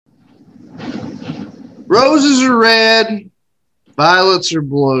Roses are red, violets are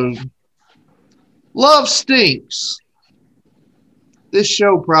blue. Love stinks. This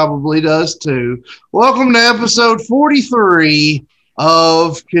show probably does too. Welcome to episode 43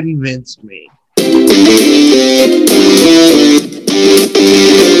 of Convince Me.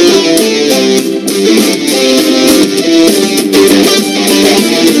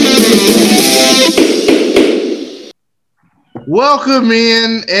 Welcome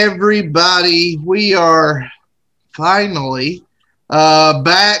in, everybody. We are finally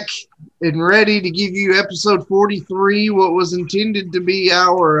back and ready to give you episode 43, what was intended to be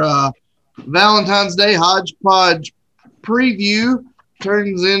our Valentine's Day hodgepodge preview.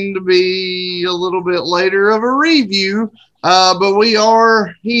 Turns into be a little bit later of a review, but we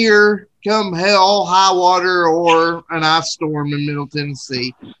are here come hell, high water, or an ice storm in Middle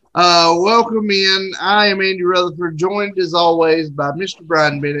Tennessee. Welcome in. I am Andy Rutherford, joined as always by Mr.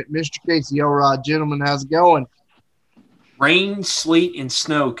 Brian Bennett, Mr. Casey Elrod. Gentlemen, how's it going? Rain, sleet, and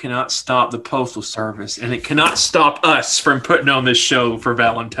snow cannot stop the Postal Service, and it cannot stop us from putting on this show for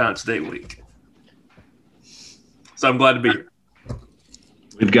Valentine's Day week. So I'm glad to be here.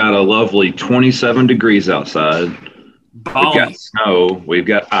 We've got a lovely 27 degrees outside. We've got snow. We've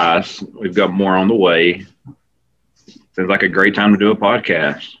got ice. We've got more on the way. Seems like a great time to do a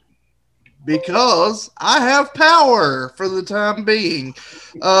podcast. Because I have power for the time being.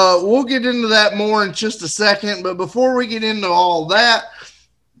 We'll get into that more in just a second. But before we get into all that,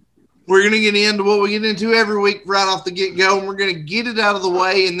 we're going to get into what we get into every week right off the get-go. And we're going to get it out of the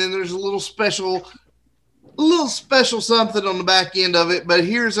way. And then there's a little special something on the back end of it. But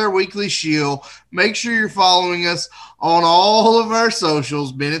here's our weekly shield. Make sure you're following us on all of our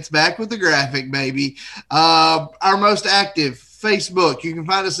socials. Bennett's back with the graphic, baby. Our most active Facebook. You can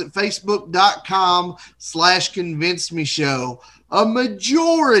find us at facebook.com/convincemeshow. A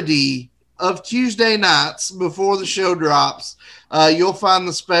majority of Tuesday nights before the show drops, you'll find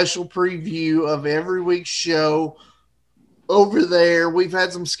the special preview of every week's show over there. We've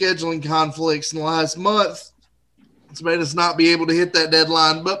had some scheduling conflicts in the last month. It's made us not be able to hit that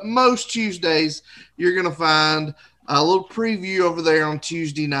deadline, but most Tuesdays you're going to find a little preview over there on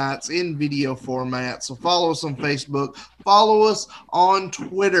Tuesday nights in video format. So follow us on Facebook. Follow us on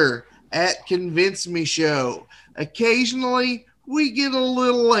Twitter at Convince Me Show. Occasionally, we get a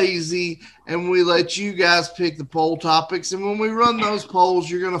little lazy and we let you guys pick the poll topics. And when we run those polls,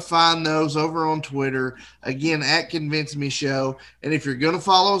 you're going to find those over on Twitter, again, at Convince Me Show. And if you're going to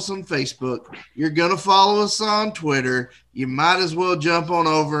follow us on Facebook, you're going to follow us on Twitter, you might as well jump on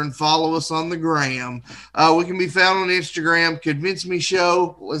over and follow us on the gram. We can be found on Instagram, Convince Me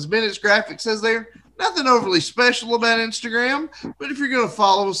Show. As Bennett's graphic says there, nothing overly special about Instagram, but if you're going to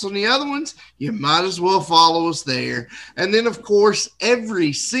follow us on the other ones, you might as well follow us there. And then, of course,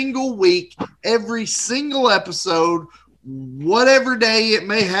 every single week, every single episode, whatever day it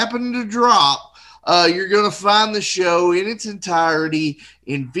may happen to drop, you're going to find the show in its entirety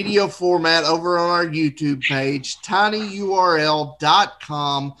in video format over on our YouTube page,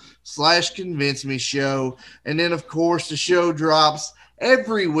 tinyurl.com/convince me show. And then, of course, the show drops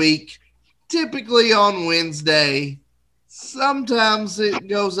every week, typically on Wednesday. Sometimes it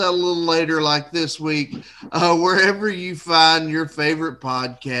goes out a little later, like this week, wherever you find your favorite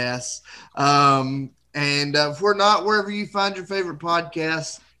podcasts. And if we're not wherever you find your favorite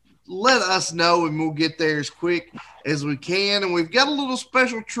podcasts, let us know and we'll get there as quick as we can. And we've got a little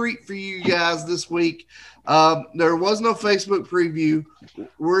special treat for you guys this week. There was no Facebook preview.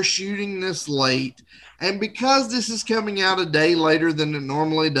 We're shooting this late. And because this is coming out a day later than it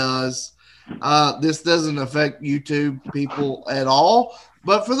normally does, this doesn't affect YouTube people at all.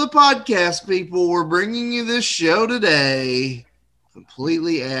 But for the podcast people, we're bringing you this show today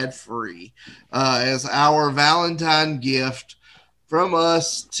completely ad-free as our Valentine gift from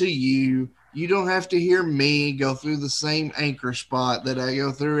us to you. You don't have to hear me go through the same anchor spot that I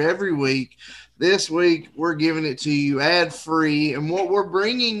go through every week. This week, we're giving it to you ad-free. And what we're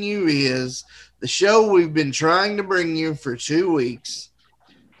bringing you is the show we've been trying to bring you for 2 weeks.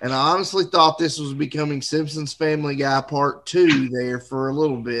 And I honestly thought this was becoming Simpsons Family Guy Part 2 there for a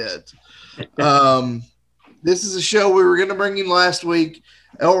little bit. This is a show we were going to bring you last week.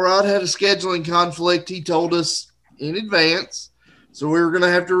 Elrod had a scheduling conflict. He told us in advance. So we were going to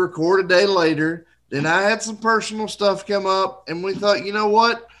have to record a day later. Then I had some personal stuff come up. And we thought, you know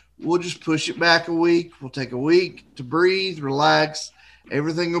what? We'll just push it back a week. We'll take a week to breathe, relax.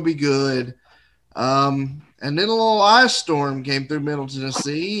 Everything will be good. And then a little ice storm came through Middle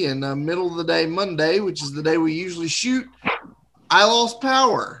Tennessee, and middle of the day Monday, which is the day we usually shoot, I lost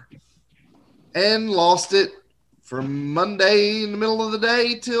power and lost it from Monday in the middle of the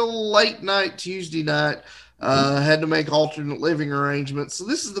day till late night Tuesday night. Had to make alternate living arrangements. So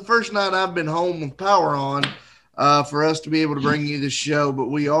this is the first night I've been home with power on for us to be able to bring you this show. But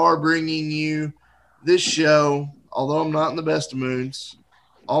we are bringing you this show, although I'm not in the best of moods.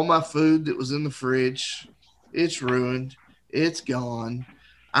 All my food that was in the fridge, it's ruined. It's gone.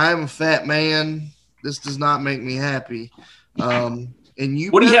 I'm a fat man. This does not make me happy. And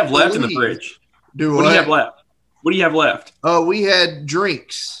you, what do you have left in the fridge? What do you have left? What do you have left? Oh, we had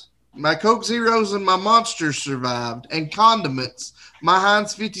drinks. My Coke Zeros and my Monsters survived, and condiments. My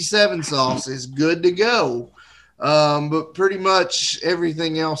Heinz 57 sauce is good to go. But pretty much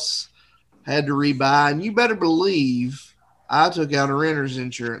everything else had to rebuy. And you better believe I took out a renter's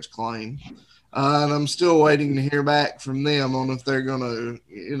insurance claim. And I'm still waiting to hear back from them on if they're going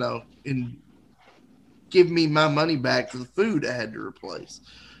to, give me my money back for the food I had to replace.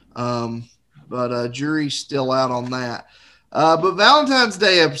 But jury's still out on that. But Valentine's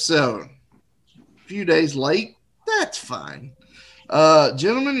Day episode, a few days late, that's fine.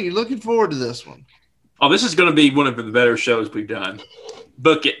 Gentlemen, are you looking forward to this one? Oh, this is going to be one of the better shows we've done.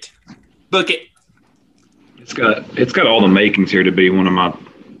 Book it. Book it. It's got all the makings here to be one of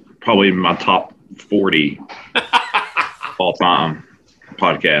probably my top 40 all time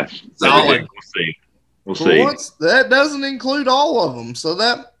podcasts. Solid. We'll see. That doesn't include all of them. So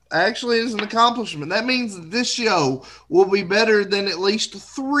that actually is an accomplishment. That means that this show will be better than at least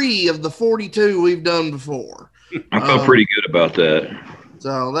 3 of the 42 we've done before. I felt pretty good about that.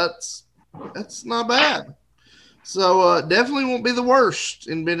 So that's not bad. So definitely won't be the worst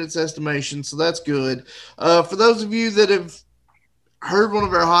in Bennett's estimation. So that's good. For those of you that have heard one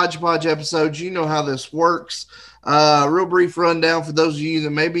of our Hodgepodge episodes, you know how this works. Real brief rundown for those of you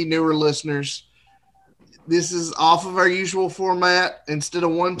that may be newer listeners. This is off of our usual format. Instead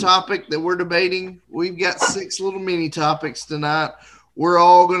of one topic that we're debating, we've got 6 little mini topics tonight. We're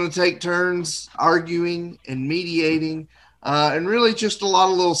all going to take turns arguing and mediating, and really just a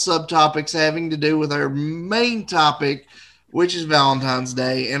lot of little subtopics having to do with our main topic, which is Valentine's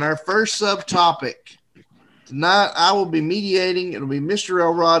Day. And our first subtopic tonight, I will be mediating. It'll be Mr.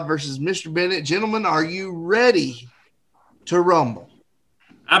 Elrod versus Mr. Bennett. Gentlemen, are you ready to rumble?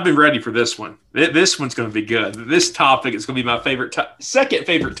 I've been ready for this one. This one's going to be good. This topic is going to be my favorite, second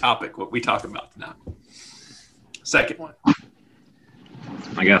favorite topic, what we talk about tonight. Second one.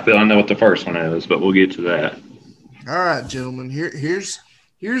 I got a feeling I know what the first one is, but we'll get to that. All right, gentlemen. Here's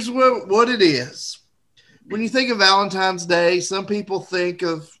what it is. When you think of Valentine's Day, some people think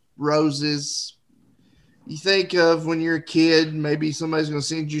of roses. You think of when you're a kid, maybe somebody's going to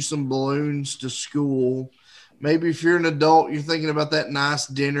send you some balloons to school. Maybe if you're an adult, you're thinking about that nice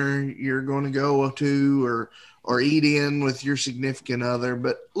dinner you're going to go to or eat in with your significant other.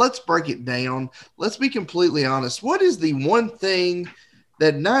 But let's break it down. Let's be completely honest. What is the one thing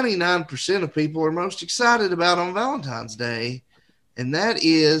that 99% of people are most excited about on Valentine's Day? And that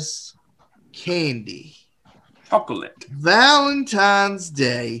is candy. Chocolate. Valentine's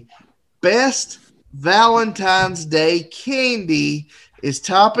Day. Best Valentine's Day candy is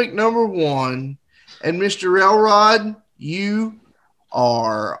topic number 1. And Mr. Elrod, you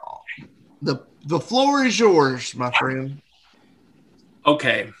are the floor is yours, my friend.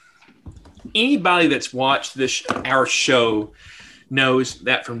 Okay. Anybody that's watched our show knows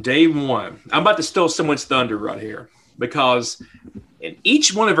that from day one, I'm about to steal someone's thunder right here, because in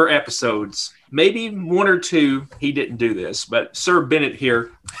each one of our episodes, maybe 1 or 2, he didn't do this, but Sir Bennett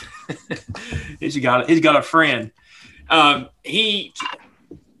here, he's got a friend. He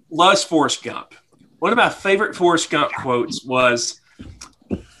loves Forrest Gump. One of my favorite Forrest Gump quotes was,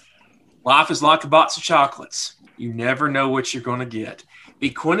 "Life is like a box of chocolates. You never know what you're going to get." The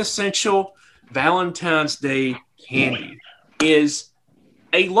quintessential Valentine's Day candy is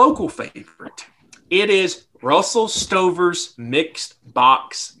a local favorite. It is Russell Stover's mixed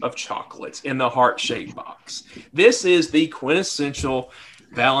box of chocolates in the heart-shaped box. This is the quintessential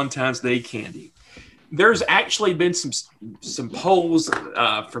Valentine's Day candy. There's actually been some polls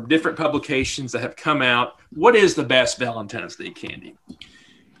from different publications that have come out. What is the best Valentine's Day candy?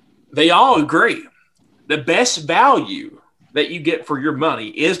 They all agree. The best value that you get for your money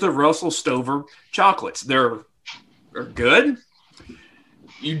is the Russell Stover chocolates. They're good.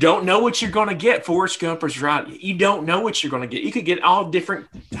 You don't know what you're going to get. Forrest Gump is right. You don't know what you're going to get. You could get all different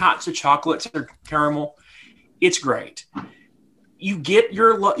types of chocolates or caramel. It's great. You get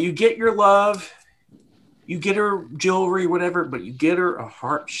your love. You get her jewelry, whatever, but you get her a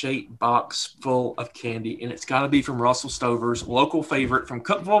heart-shaped box full of candy, and it's got to be from Russell Stover's local favorite from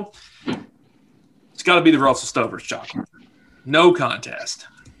Cookeville. It's got to be the Russell Stover's chocolate. No contest.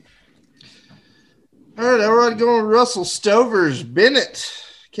 All right, everybody going with Russell Stover's. Bennett,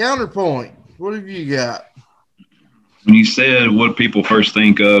 counterpoint. What have you got? When you said what people first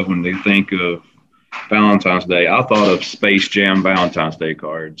think of when they think of Valentine's Day, I thought of Space Jam Valentine's Day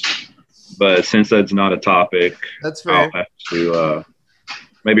cards. But since that's not a topic, That's fair. I'll have to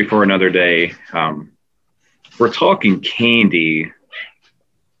maybe for another day. We're talking candy.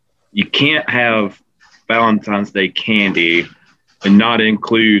 You can't have Valentine's Day candy and not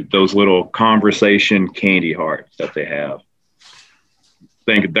include those little conversation candy hearts that they have.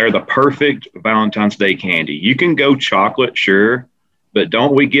 Think they're the perfect Valentine's Day candy. You can go chocolate, sure, but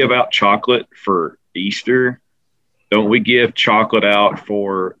don't we give out chocolate for Easter? Don't we give chocolate out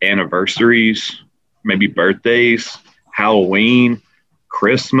for anniversaries, maybe birthdays, Halloween,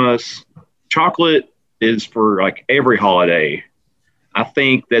 Christmas? Chocolate is for like every holiday. I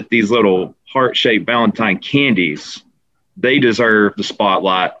think that these little heart-shaped Valentine candies, they deserve the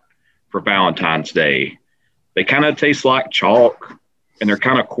spotlight for Valentine's Day. They kind of taste like chalk and they're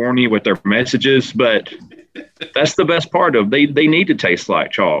kind of corny with their messages, but that's the best part of they need to taste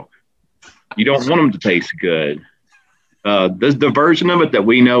like chalk. You don't want them to taste good. The version of it that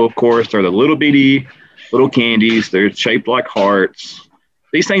we know, of course, are the little bitty little candies. They're shaped like hearts.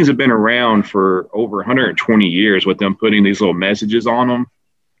 These things have been around for over 120 years with them putting these little messages on them.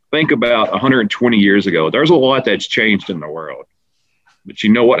 Think about 120 years ago. There's a lot that's changed in the world. But you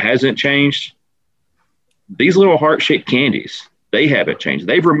know what hasn't changed? These little heart-shaped candies, they haven't changed.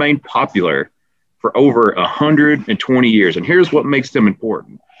 They've remained popular for over 120 years. And here's what makes them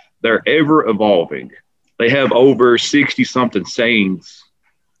important. They're ever evolving. They have over 60-something sayings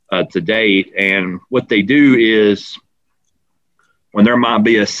to date. And what they do is when there might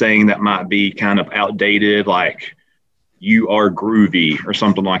be a saying that might be kind of outdated, like you are groovy or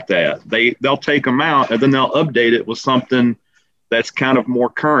something like that, they'll take them out and then they'll update it with something that's kind of more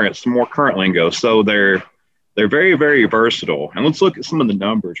current, some more current lingo. So they're very, very versatile. And let's look at some of the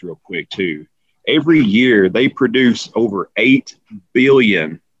numbers real quick too. Every year they produce over 8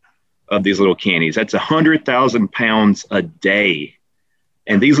 billion of these little candies. That's 100,000 pounds a day.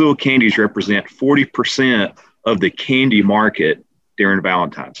 And these little candies represent 40% of the candy market during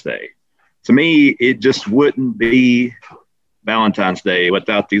Valentine's Day. To me, it just wouldn't be Valentine's Day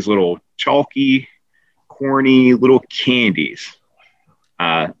without these little chalky, corny little candies.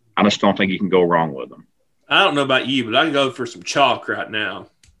 I just don't think you can go wrong with them. I don't know about you, but I can go for some chalk right now.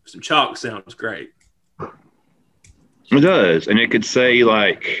 Some chalk sounds great. It does. And it could say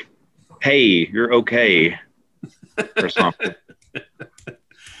like, hey, you're okay, or something.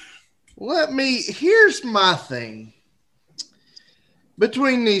 Here's my thing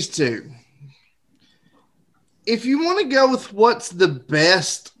between these two. If you want to go with what's the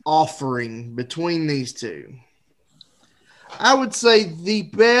best offering between these two, I would say the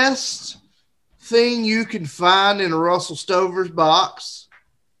best thing you can find in a Russell Stover's box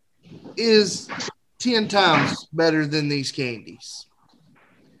is 10 times better than these candies.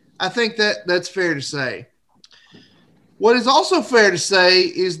 I think that's fair to say. What is also fair to say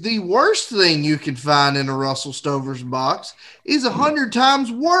is the worst thing you can find in a Russell Stover's box is 100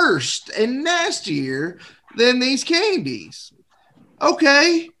 times worse and nastier than these candies.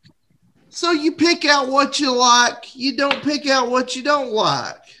 Okay, so you pick out what you like. You don't pick out what you don't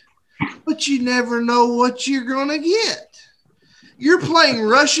like. But you never know what you're going to get. You're playing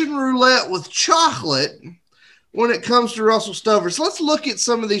Russian roulette with chocolate when it comes to Russell Stover's. Let's look at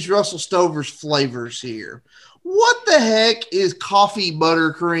some of these Russell Stover's flavors here. What the heck is coffee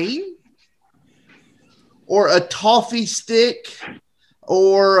buttercream? Or a toffee stick?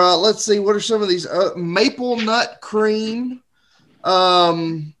 Or let's see, what are some of these? Maple nut cream.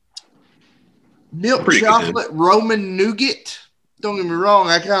 Milk Pretty chocolate good. Roman nougat. Don't get me wrong,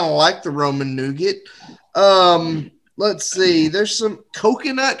 I kind of like the Roman nougat. Let's see, there's some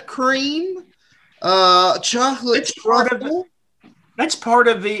coconut cream, chocolate truffle. That's part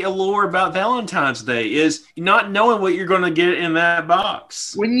of the allure about Valentine's Day is not knowing what you're going to get in that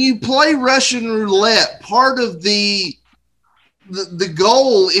box. When you play Russian roulette, part of the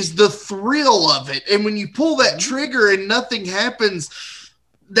goal is the thrill of it. And when you pull that trigger and nothing happens,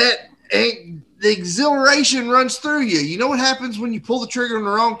 the exhilaration runs through you. You know what happens when you pull the trigger in the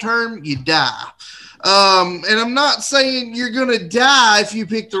wrong turn? You die. And I'm not saying you're going to die if you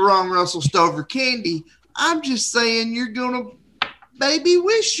pick the wrong Russell Stover candy. I'm just saying you're going to maybe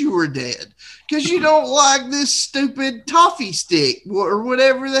wish you were dead because you don't like this stupid toffee stick or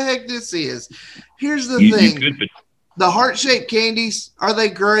whatever the heck this is. Here's the thing. The heart-shaped candies, are they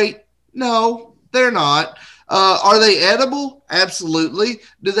great? No, they're not. Are they edible? Absolutely.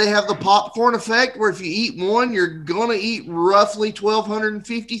 Do they have the popcorn effect where if you eat one, you're going to eat roughly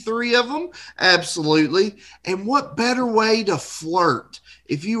 1,253 of them? Absolutely. And what better way to flirt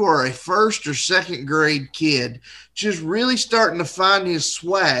if you are a first or second grade kid just really starting to find his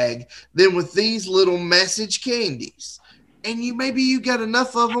swag than with these little message candies? And maybe you got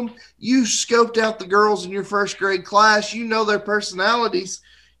enough of them. You scoped out the girls in your first grade class. You know their personalities.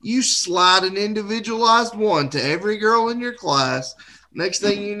 You slide an individualized one to every girl in your class. Next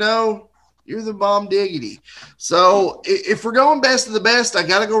thing you know, you're the bomb diggity. So if we're going best of the best, I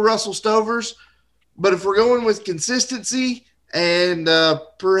got to go Russell Stovers. But if we're going with consistency and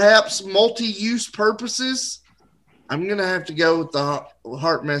perhaps multi-use purposes, I'm going to have to go with the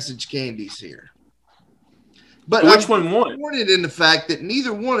heart message candies here. But which one won? I'm disappointed in the fact that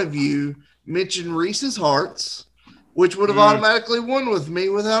neither one of you mentioned Reese's Hearts, which would have automatically won with me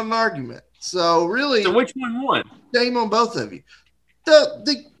without an argument. So really, so which one won? Shame on both of you.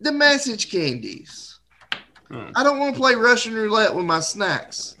 The message candies. I don't want to play Russian roulette with my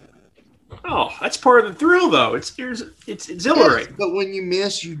snacks. Oh, that's part of the thrill, though. It's exhilarating. Yes, but when you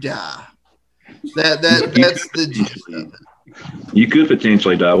miss, you die. That's the gist of it. You could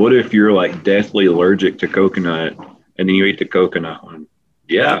potentially die. What if you're like deathly allergic to coconut and then you eat the coconut one?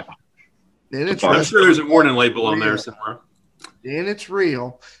 Yeah. I'm sure there's a warning label on there somewhere. And it's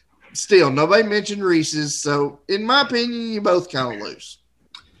real. Still, nobody mentioned Reese's, so in my opinion, you both kind of lose.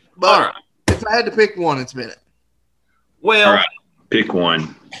 But all right. If I had to pick one, it's Bennett. Well, all right, pick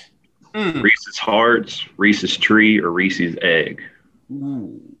one. Reese's Hearts, Reese's Tree, or Reese's Egg?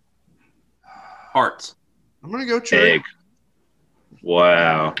 Ooh. Hearts. I'm going to go Tree. Egg.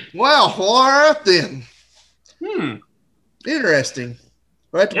 Wow. All right then. Interesting.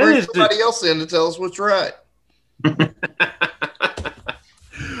 We have to bring somebody else in to tell us what's right.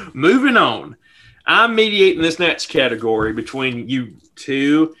 Moving on. I'm mediating this next category between you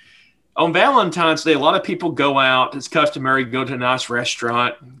two. On Valentine's Day, a lot of people go out. It's customary to go to a nice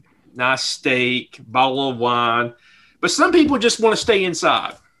restaurant, nice steak, bottle of wine. But some people just want to stay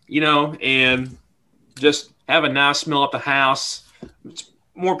inside, and just have a nice meal at the house.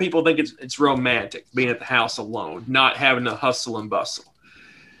 More people think it's romantic being at the house alone, not having to hustle and bustle.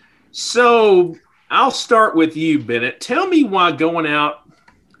 So I'll start with you, Bennett. Tell me why going out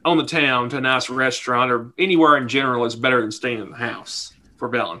on the town to a nice restaurant or anywhere in general is better than staying in the house for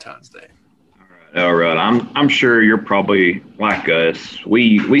Valentine's Day. All right. I'm sure you're probably like us.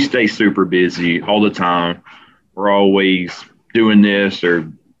 We stay super busy all the time. We're always doing this or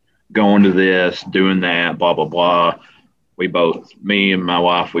going to this, doing that, blah, blah, blah. Me and my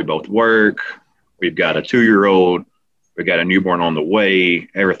wife, we both work. We've got a 2-year-old. We got a newborn on the way.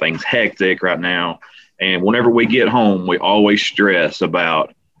 Everything's hectic right now. And whenever we get home, we always stress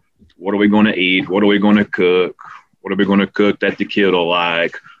about what are we going to eat? What are we going to cook? What are we going to cook that the kid will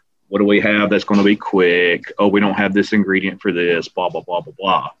like? What do we have that's going to be quick? Oh, we don't have this ingredient for this, blah, blah, blah, blah,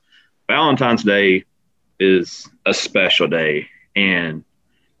 blah. Valentine's Day is a special day. And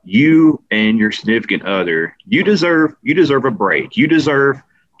you and your significant other, you deserve a break. You deserve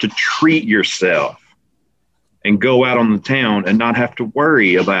to treat yourself and go out on the town and not have to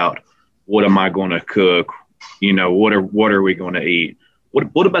worry about what am I going to cook? What are we going to eat?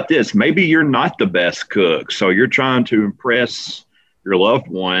 What about this? Maybe you're not the best cook, so you're trying to impress your loved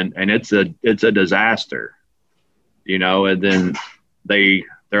one, and it's a disaster, And then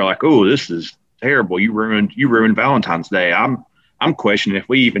they're like, "Oh, this is terrible. You ruined Valentine's Day." I'm questioning if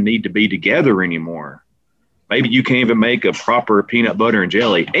we even need to be together anymore. Maybe you can't even make a proper peanut butter and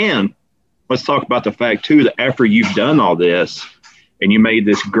jelly. And let's talk about the fact, too, that after you've done all this and you made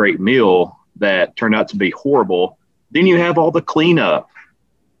this great meal that turned out to be horrible, then you have all the cleanup.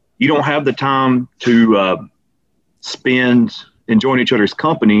 You don't have the time to spend enjoying each other's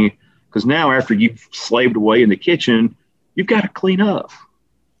company because now after you've slaved away in the kitchen, you've got to clean up.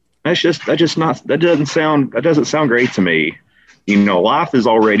 That doesn't sound great to me. Life is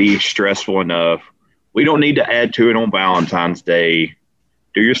already stressful enough. We don't need to add to it on Valentine's Day.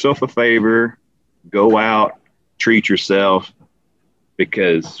 Do yourself a favor, go out, treat yourself,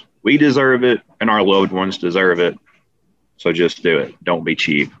 because we deserve it and our loved ones deserve it. So just do it. Don't be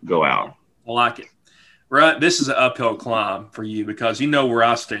cheap. Go out. I like it. Right. This is an uphill climb for you because you know where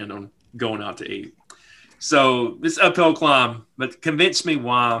I stand on going out to eat. So this uphill climb, but convince me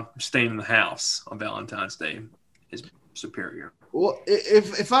why staying in the house on Valentine's Day is superior. Well,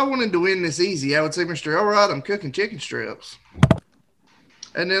 if I wanted to win this easy, I would say, Mr. Elrod, I'm cooking chicken strips.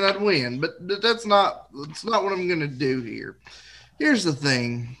 And then I'd win. But that's not what I'm going to do here. Here's the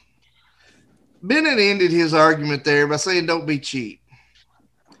thing. Bennett ended his argument there by saying don't be cheap.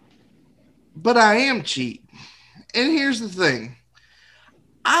 But I am cheap. And here's the thing.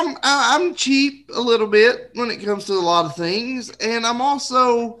 I'm cheap a little bit when it comes to a lot of things, and I'm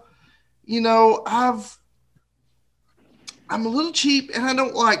also, I'm a little cheap, and I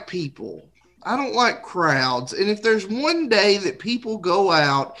don't like people. I don't like crowds. And if there's one day that people go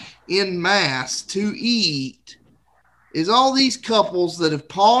out in mass to eat, is all these couples that have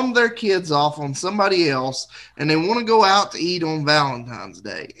pawned their kids off on somebody else and they want to go out to eat on Valentine's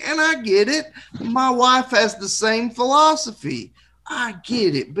Day. And I get it. My wife has the same philosophy. I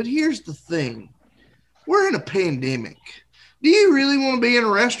get it. But here's the thing. We're in a pandemic. Do you really want to be in a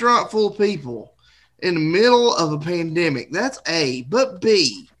restaurant full of people in the middle of a pandemic? That's A. But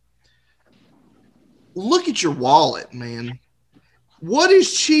B, look at your wallet, man. What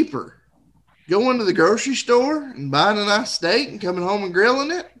is cheaper? Going to the grocery store and buying a nice steak and coming home and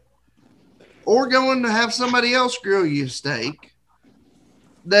grilling it? Or going to have somebody else grill you a steak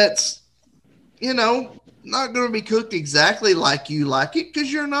that's, not going to be cooked exactly like you like it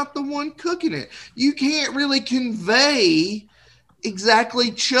because you're not the one cooking it. You can't really convey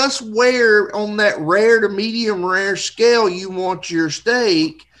exactly just where on that rare to medium rare scale you want your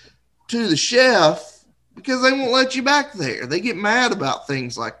steak to the chef because they won't let you back there. They get mad about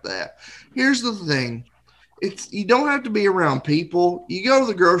things like that. Here's the thing. You don't have to be around people. You go to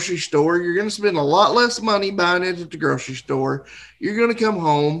the grocery store, you're going to spend a lot less money buying it at the grocery store. You're going to come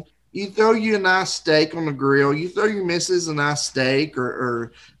home. You throw you a nice steak on the grill. You throw your missus a nice steak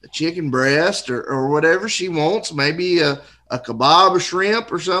or a chicken breast or whatever she wants, maybe a kebab or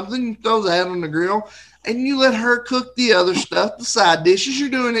shrimp or something. You throw that on the grill, and you let her cook the other stuff, the side dishes. You're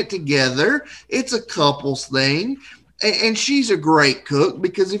doing it together. It's a couples thing. And she's a great cook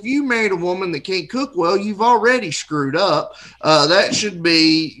because if you married a woman that can't cook well, you've already screwed up. That should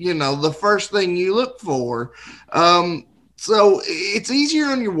be, the first thing you look for. So it's easier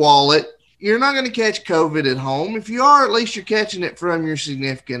on your wallet. You're not going to catch COVID at home. If you are, at least you're catching it from your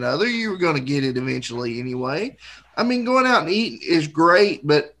significant other. You're going to get it eventually anyway. I mean, going out and eating is great,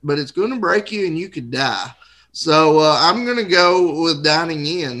 but it's going to break you and you could die. So I'm going to go with dining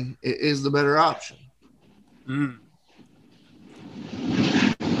in is the better option. Mm.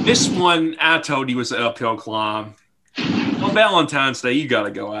 This one, I told you, was an uphill climb. On Valentine's Day, you got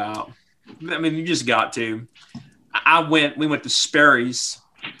to go out. I mean, you just got to. We went to Sperry's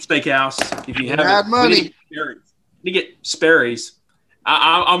Steakhouse. If you haven't had money, to get Sperry's.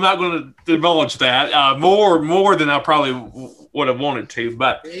 I'm not going to divulge that more than I probably would have wanted to,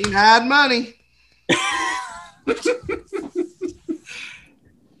 but he had money.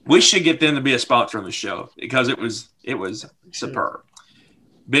 We should get them to be a sponsor on the show because it was superb.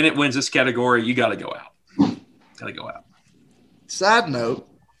 Bennett wins this category. You got to go out. Side note,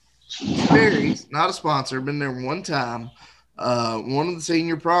 Sperry's, not a sponsor, been there one time. One of the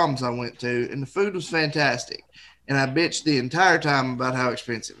senior proms I went to, and the food was fantastic. And I bitched the entire time about how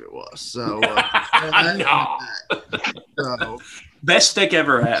expensive it was. So, best steak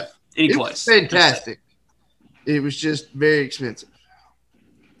ever had. Any place. Fantastic. It was just very expensive.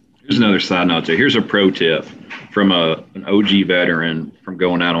 Here's another side note too. Here's a pro tip from an OG veteran from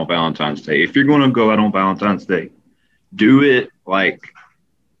going out on Valentine's Day. If you're going to go out on Valentine's Day,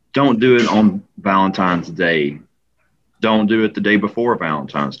 don't do it on Valentine's Day. Don't do it the day before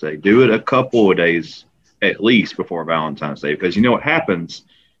Valentine's Day. Do it a couple of days at least before Valentine's Day, because you know what happens.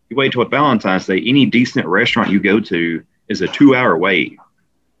 You wait till Valentine's Day, any decent restaurant you go to is a 2-hour wait.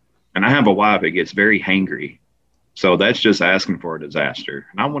 And I have a wife that gets very hangry. So that's just asking for a disaster.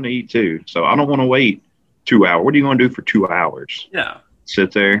 And I want to eat too. So I don't want to wait 2 hours. What are you going to do for 2 hours? Yeah.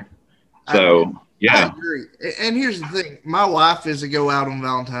 Sit there. So, yeah. I agree. And here's the thing. My wife is a go out on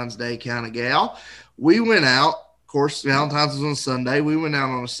Valentine's Day kind of gal. We went out. Of course, Valentine's was on Sunday. We went out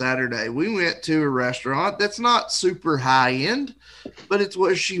on a Saturday. We went to a restaurant that's not super high end, but it's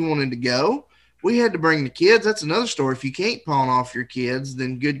where she wanted to go. We had to bring the kids. That's another story. If you can't pawn off your kids,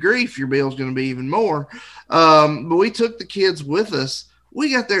 then good grief, your bill's going to be even more. But we took the kids with us.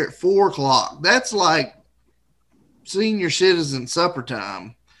 We got there at 4:00. That's like senior citizen supper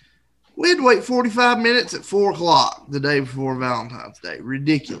time. We had to wait 45 minutes at 4:00 the day before Valentine's Day.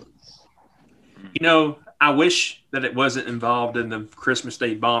 Ridiculous. I wish that it wasn't involved in the Christmas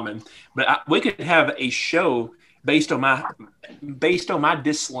Day bombing, but we could have a show based on my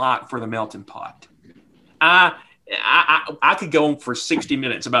dislike for the melting pot. I could go on for 60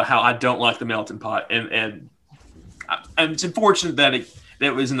 minutes about how I don't like the melting pot, and it's unfortunate that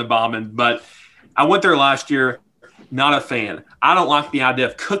it was in the bombing. But I went there last year, not a fan. I don't like the idea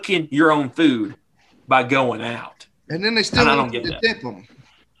of cooking your own food by going out. And then they still don't get that. Tip them.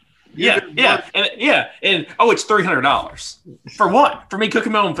 And it's $300 for what? For me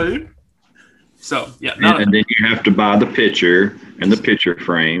cooking my own food? So yeah, and then you have to buy the picture and the picture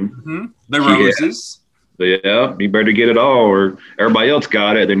frame. Mm-hmm. The roses. Yeah, you better get it all, or everybody else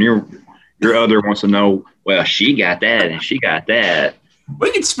got it. Then your other wants to know. Well, she got that, and she got that.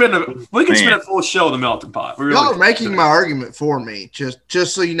 We could spend a full show on the melting pot. Y'all are making my argument for me. Just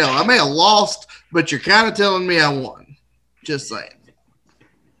so you know, I may have lost, but you're kind of telling me I won. Just saying.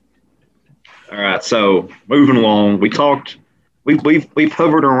 All right, so moving along, we've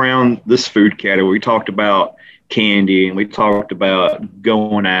hovered around this food category. We talked about candy, and we talked about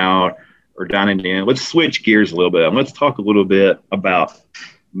going out or dining in. Let's switch gears a little bit. Let's talk a little bit about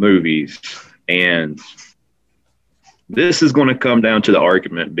movies. And this is going to come down to the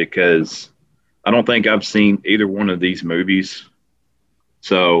argument because I don't think I've seen either one of these movies.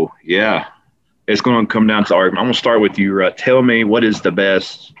 So, yeah, it's going to come down to the argument. I'm going to start with you, Rhett. Tell me, what is the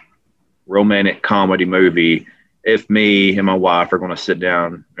best romantic comedy movie if me and my wife are going to sit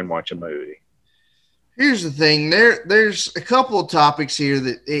down and watch a movie? Here's the thing. There's a couple of topics here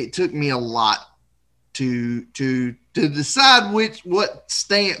that it took me a lot to decide what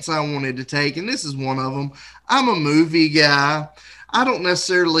stance I wanted to take, and this is one of them. I'm a movie guy. I don't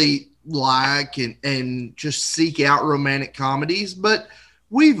necessarily like and just seek out romantic comedies, but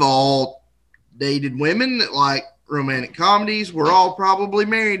we've all dated women that like romantic comedies. We're all probably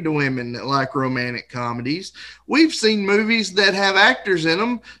married to women that like romantic comedies. We've seen movies that have actors in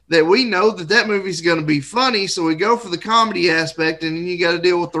them that we know that movie's going to be funny, so we go for the comedy aspect, and then you got to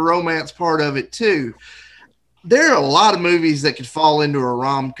deal with the romance part of it too. There are a lot of movies that could fall into a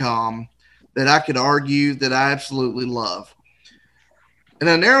rom-com that I could argue that I absolutely love. And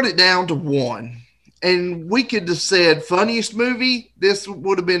I narrowed it down to one. And we could have said funniest movie, this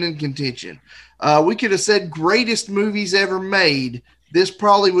would have been in contention. We could have said greatest movies ever made. This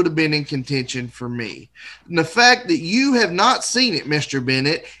probably would have been in contention for me. And the fact that you have not seen it, Mr.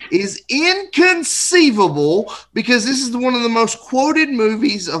 Bennett, is inconceivable because this is one of the most quoted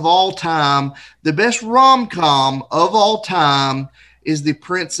movies of all time. The best rom-com of all time is The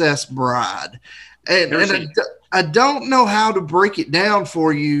Princess Bride. And I don't know how to break it down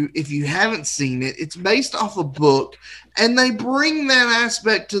for you if you haven't seen it. It's based off a book, and they bring that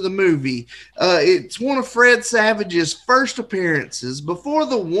aspect to the movie. It's one of Fred Savage's first appearances. Before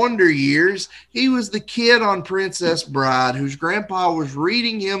the Wonder Years, he was the kid on Princess Bride whose grandpa was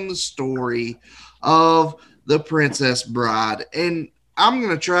reading him the story of the Princess Bride. And I'm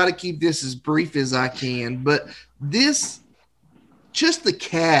going to try to keep this as brief as I can, but just the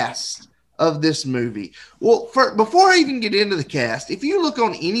cast of this movie. Well, before I even get into the cast, if you look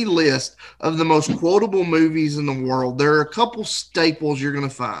on any list of the most quotable movies in the world, there are a couple staples you're going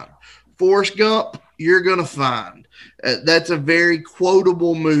to find. Forrest Gump, you're going to find. That's a very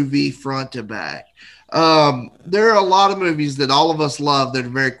quotable movie front to back. There are a lot of movies that all of us love that are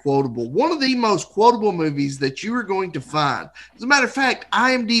very quotable. One of the most quotable movies that you are going to find, as a matter of fact,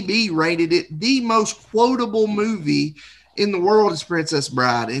 IMDb rated it the most quotable movie in the world is Princess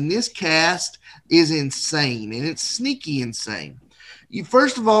Bride, and this cast is insane, and it's sneaky insane.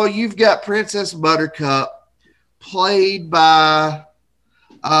 First of all, you've got Princess Buttercup, played by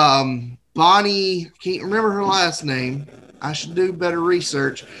Bonnie. Can't remember her last name. I should do better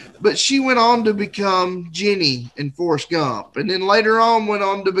research, but she went on to become Jenny in Forrest Gump, and then later on went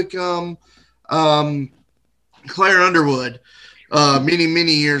on to become Claire Underwood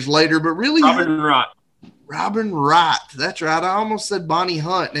many years later. But really, Robin Wright. That's right. I almost said Bonnie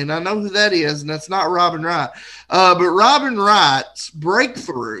Hunt, and I know who that is, and that's not Robin Wright. But Robin Wright's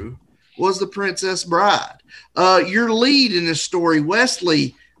breakthrough was The Princess Bride. Your lead in this story,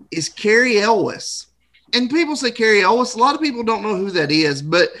 Wesley, is Cary Elwes. And people say Cary Elwes. A lot of people don't know who that is,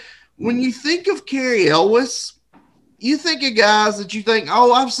 but when you think of Cary Elwes, you think of guys that you think,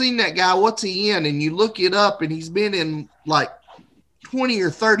 oh, I've seen that guy. What's he in? And you look it up, and he's been in like 20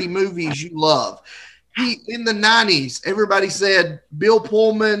 or 30 movies you love. In the 90s, everybody said Bill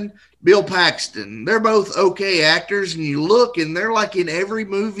Pullman, Bill Paxton. They're both okay actors, and you look, and they're like in every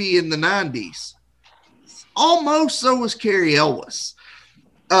movie in the 90s. Almost so was Cary Elwes.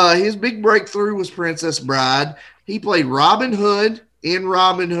 His big breakthrough was Princess Bride. He played Robin Hood in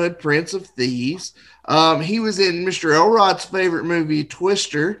Robin Hood, Prince of Thieves. He was in Mr. Elrod's favorite movie,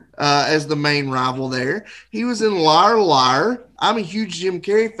 Twister, as the main rival there. He was in Liar Liar. I'm a huge Jim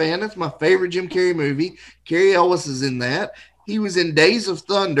Carrey fan. That's my favorite Jim Carrey movie. Cary Elwes is in that. He was in Days of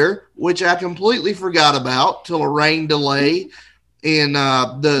Thunder, which I completely forgot about till a rain delay in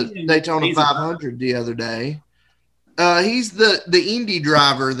the Daytona 500 the other day. He's the Indy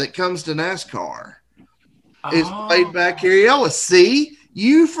driver that comes to NASCAR. It's played by Cary Elwes. See,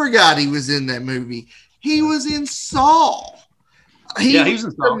 you forgot he was in that movie. He was in Saw. He's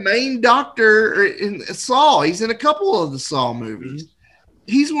the main doctor in Saw. He's in a couple of the Saw movies. Mm-hmm.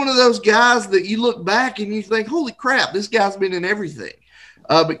 He's one of those guys that you look back and you think, holy crap, this guy's been in everything.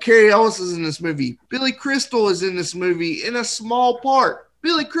 But Carrie Ellis is in this movie. Billy Crystal is in this movie in a small part.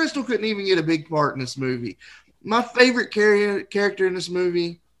 Billy Crystal couldn't even get a big part in this movie. My favorite character in this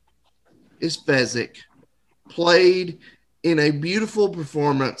movie is Fezzik, played in a beautiful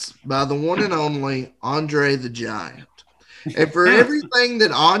performance by the one and only Andre the Giant. And for everything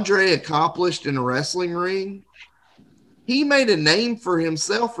that Andre accomplished in a wrestling ring, he made a name for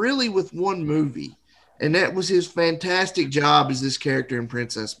himself really with one movie, and that was his fantastic job as this character in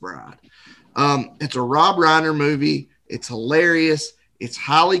Princess Bride. It's a Rob Reiner movie. It's hilarious. It's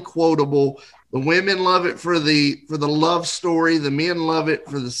highly quotable. The women love it for the love story. The men love it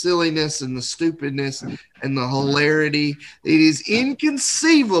for the silliness and the stupidness and the hilarity. It is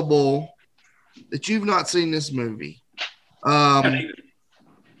inconceivable that you've not seen this movie.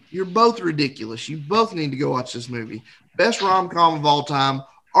 You're both ridiculous. You both need to go watch this movie. Best rom-com of all time.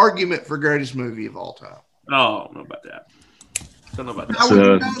 Argument for greatest movie of all time. Oh, I don't know about that.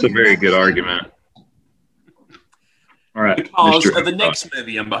 It's a very good argument. All right. Because of the next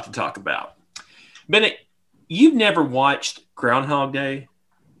movie I'm about to talk about. Bennett, you've never watched Groundhog Day?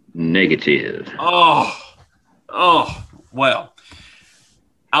 Negative. Oh, well.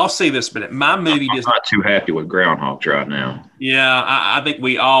 I'll say this, Bennett. My movie I'm not too happy with Groundhogs right now. Yeah, I think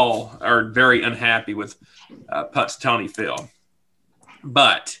we all are very unhappy with Punxsutawney Phil.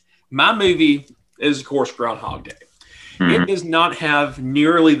 But my movie is, of course, Groundhog Day. Mm-hmm. It does not have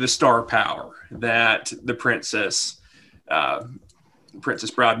nearly the star power that the Princess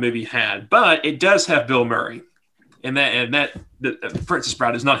Bride movie had, but it does have Bill Murray, and the Princess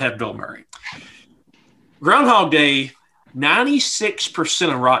Bride does not have Bill Murray. Groundhog Day,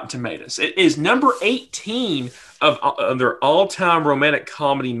 96% on Rotten Tomatoes. It is number 18 of their all-time romantic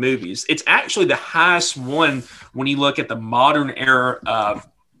comedy movies. It's actually the highest one when you look at the modern era of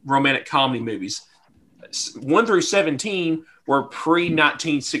romantic comedy movies. 1 through 17 were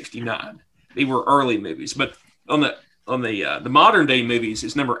pre-1969. They were early movies, but on the modern day movies,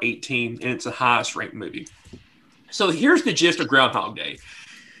 it's number 18, and it's the highest ranked movie. So here's the gist of Groundhog Day.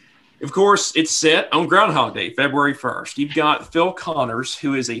 Of course, it's set on Groundhog Day, February 1st. You've got Phil Connors,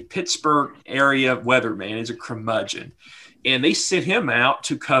 who is a Pittsburgh area weatherman. He's a curmudgeon. And they sent him out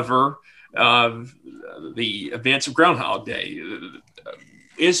to cover the events of Groundhog Day.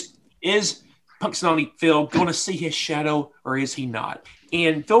 Is Punxsutawney Phil going to see his shadow, or is he not?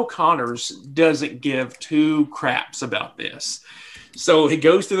 And Phil Connors doesn't give two craps about this. So he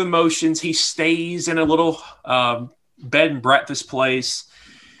goes through the motions. He stays in a little bed and breakfast place.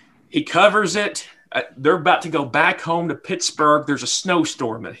 He covers it. They're about to go back home to Pittsburgh. There's a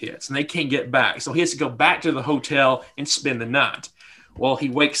snowstorm that hits, and they can't get back. So he has to go back to the hotel and spend the night. Well, he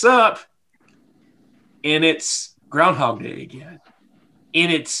wakes up, and it's Groundhog Day again.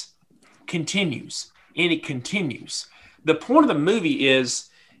 And it continues. The point of the movie is,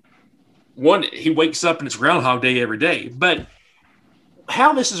 one, he wakes up and it's Groundhog Day every day. But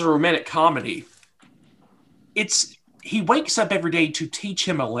how this is a romantic comedy, he wakes up every day to teach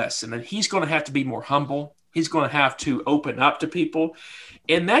him a lesson, and he's going to have to be more humble. He's going to have to open up to people.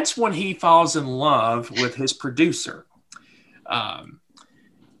 And that's when he falls in love with his producer.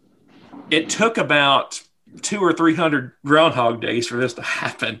 It took about 200 or 300 Groundhog Days for this to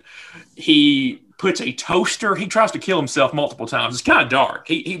happen. He puts a toaster. He tries to kill himself multiple times. It's kind of dark.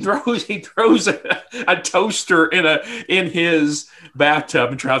 He throws a toaster in his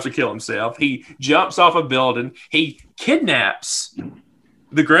bathtub and tries to kill himself. He jumps off a building. He kidnaps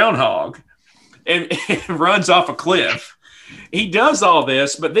the groundhog and runs off a cliff. He does all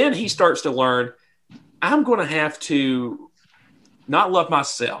this, but then he starts to learn, I'm going to have to not love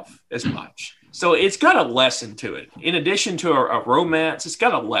myself as much. So it's got a lesson to it. In addition to a romance, it's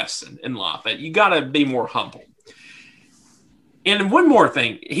got a lesson in life that you got to be more humble. And one more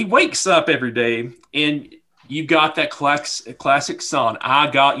thing, he wakes up every day and you got that classic song,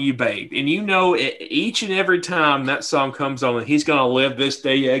 I Got You, Babe. And you know, each and every time that song comes on, he's going to live this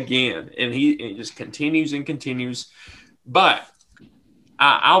day again. And it just continues and continues. But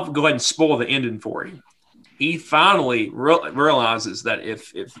I'll go ahead and spoil the ending for you. He finally realizes that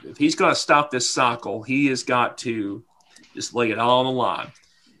if he's going to stop this cycle, he has got to just lay it all on the line.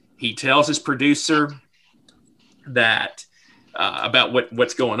 He tells his producer that about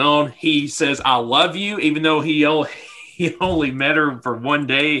what's going on. He says, I love you, even though he only met her for one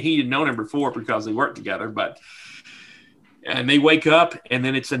day. He had known her before because they worked together. And they wake up, and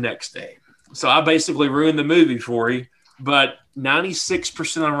then it's the next day. So I basically ruined the movie for you. But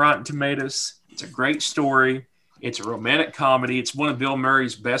 96% on Rotten Tomatoes. It's a great story. It's a romantic comedy. It's one of Bill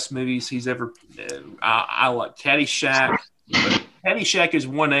Murray's best movies he's ever. I like Caddyshack. But Caddyshack is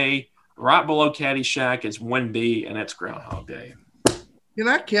 1A. Right below Caddyshack is 1B, and that's Groundhog Day. Can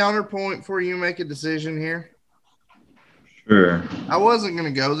I counterpoint before you make a decision here? Sure. I wasn't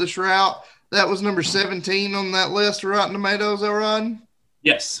going to go this route. That was number 17 on that list of Rotten Tomatoes, Elrod?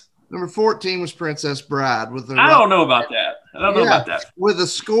 Yes. Number 14 was Princess Bride. I don't know about that. With a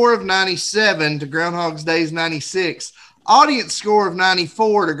score of 97 to Groundhog Day's 96. Audience score of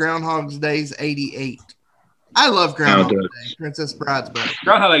 94 to Groundhog Day's 88. I love Groundhog Day. Princess Bride's better.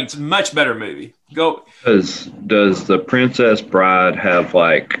 Groundhog Day is a much better movie. Go. Does the Princess Bride have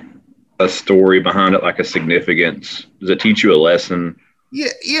like a story behind it, like a significance? Does it teach you a lesson? Yeah.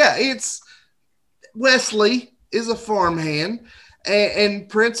 It's Wesley is a farmhand, and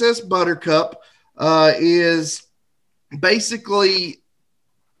Princess Buttercup is basically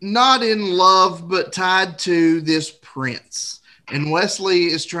not in love, but tied to this prince. And Wesley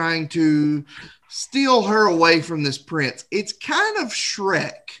is trying to steal her away from this prince. It's kind of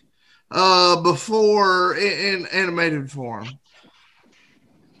Shrek before in animated form.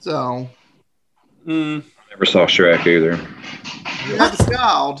 So. I never saw Shrek either. You have a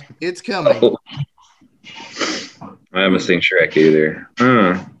child. It's coming. Oh. I haven't seen Shrek either.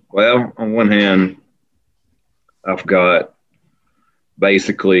 Well, on one hand, I've got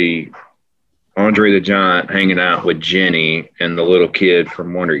basically Andre the Giant hanging out with Jenny and the little kid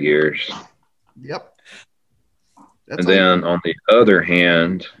from Wonder Years. Yep. And then on the other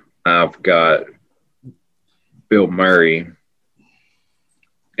hand, I've got Bill Murray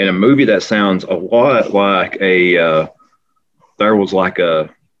in a movie that sounds a lot like there was like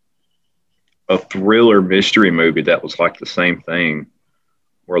a thriller mystery movie that was like the same thing,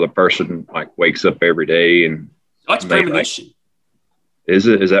 where the person like wakes up every day and that's Premonition. Is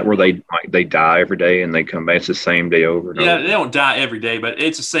that where they die every day and they come back? It's the same day over and over. Yeah, they don't die every day, but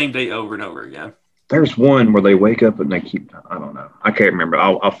it's the same day over and over again. There's one where they wake up and they keep. I don't know. I can't remember.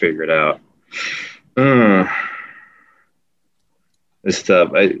 I'll figure it out. This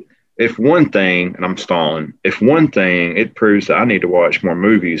stuff. If one thing, and I'm stalling. If one thing, it proves that I need to watch more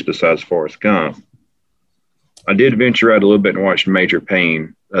movies besides Forrest Gump. I did venture out a little bit and watched Major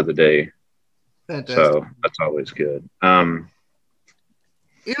Payne the other day. Fantastic. So that's always good.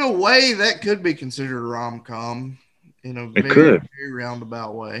 In a way, that could be considered a rom-com in a very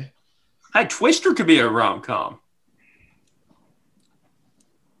roundabout way. Hey, Twister could be a rom-com.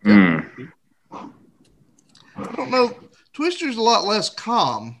 I don't know. Twister's a lot less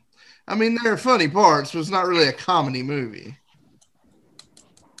calm. I mean, there are funny parts, but it's not really a comedy movie.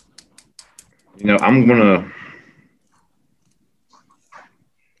 I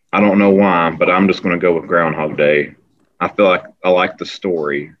don't know why, but I'm just going to go with Groundhog Day. I feel like I like the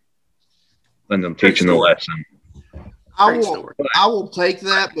story and them teaching the lesson. I will take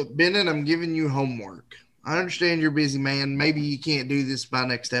that, but Bennett, I'm giving you homework. I understand you're a busy man. Maybe you can't do this by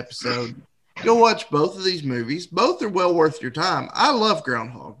next episode. Go watch both of these movies. Both are well worth your time. I love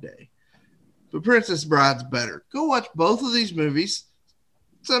Groundhog Day, but Princess Bride's better. Go watch both of these movies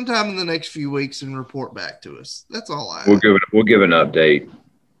sometime in the next few weeks and report back to us. That's all I ask. We'll give an update.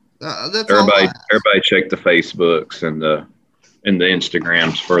 That's everybody check the Facebooks and the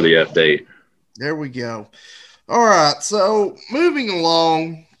Instagrams for the update. There we go. All right, so moving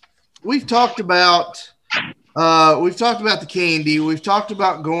along, we've talked about the candy. We've talked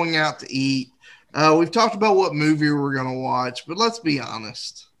about going out to eat. We've talked about what movie we're going to watch, but let's be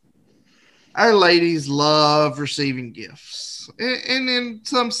honest. Our ladies love receiving gifts, and in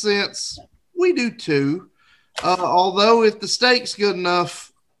some sense, we do too. Although if the steak's good enough,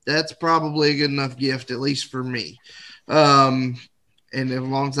 that's probably a good enough gift, at least for me. And as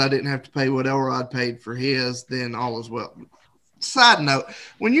long as I didn't have to pay what Elrod paid for his, then all is well. Side note,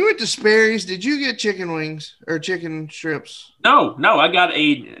 when you went to Sperry's, did you get chicken wings or chicken strips? No, I got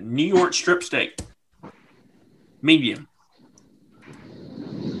a New York strip steak. Medium.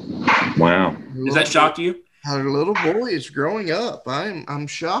 Wow. Does that shock you? Our little boy is growing up. I'm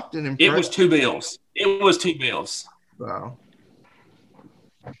shocked and impressed. It was $2 bills. Wow.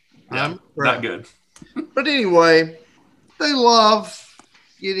 Yeah, not good. But anyway, they love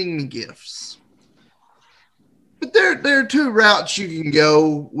getting me gifts. But there are two routes you can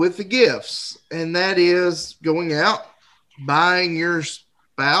go with the gifts, and that is going out, buying your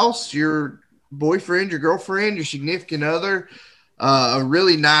spouse, your boyfriend, your girlfriend, your significant other a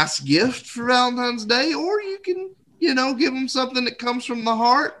really nice gift for Valentine's Day, or you can, give them something that comes from the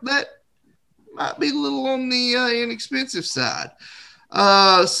heart that might be a little on the inexpensive side.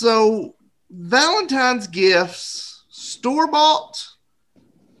 So Valentine's gifts, store-bought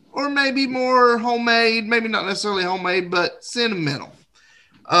or maybe more homemade, maybe not necessarily homemade, but sentimental.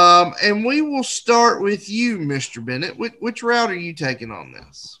 And we will start with you, Mr. Bennett. Which route are you taking on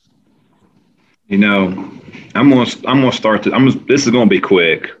this? You know, I'm gonna start. This is gonna be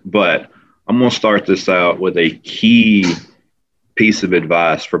quick, but I'm gonna start this out with a key piece of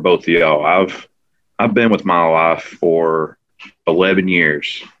advice for both of y'all. I've been with my wife for 11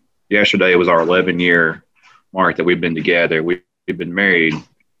 years. Yesterday was our 11-year mark that we've been together. We've been married,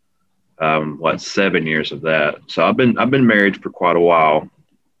 7 years of that. So I've been married for quite a while,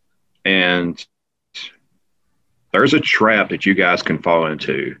 and there's a trap that you guys can fall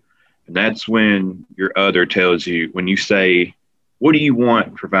into, and that's when your other tells you, when you say, "What do you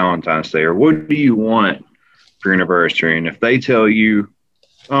want for Valentine's Day?" or "What do you want for your anniversary?" And if they tell you,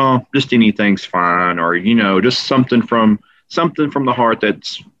 "Oh, just anything's fine," or just something from the heart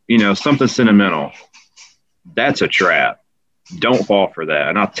that's something sentimental, that's a trap. Don't fall for that.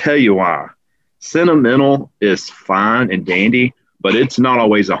 And I'll tell you why. Sentimental is fine and dandy, but it's not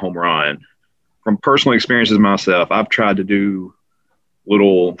always a home run. From personal experiences myself, I've tried to do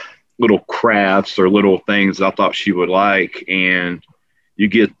little crafts or little things I thought she would like, and you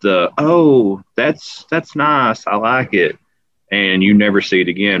get the, "Oh, that's nice, I like it," and you never see it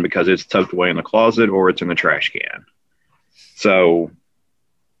again because it's tucked away in the closet or it's in the trash can. So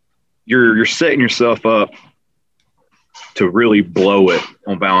you're setting yourself up to really blow it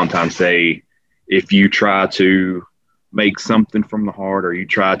on Valentine's Day if you try to make something from the heart, or you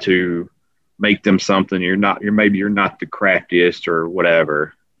try to make them something you're not the craftiest or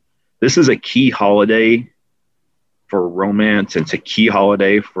whatever. This is a key holiday for romance. It's a key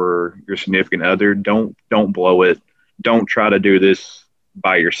holiday for your significant other. Don't blow it. Don't try to do this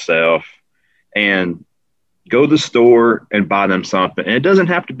by yourself, and go to the store and buy them something. And it doesn't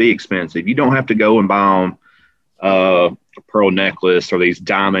have to be expensive. You don't have to go and buy them a pearl necklace or these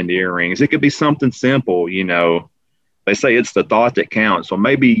diamond earrings. It could be something simple. They say it's the thought that counts. So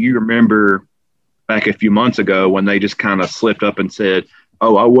maybe you remember back a few months ago when they just kind of slipped up and said,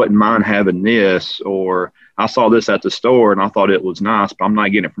 "Oh, I wouldn't mind having this," or "I saw this at the store and I thought it was nice, but I'm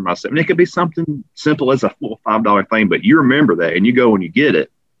not getting it for myself." And it could be something simple as a little $5 thing, but you remember that and you go and you get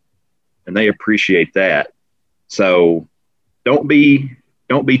it, and they appreciate that. So don't be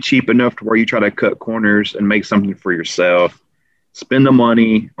cheap enough to where you try to cut corners and make something for yourself. Spend the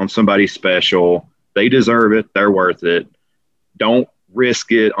money on somebody special. They deserve it. They're worth it. Don't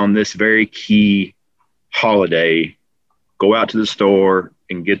risk it on this very key holiday. Go out to the store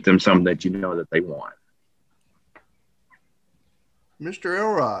and get them something that you know that they want. Mr.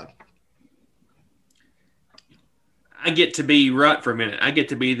 Elrod. I get to be Rut for a minute. I get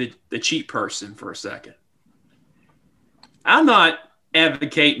to be the cheap person for a second. I'm not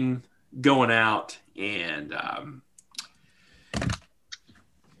advocating going out and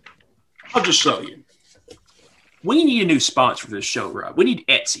I'll just show you. We need a new sponsor for this show, Rob. We need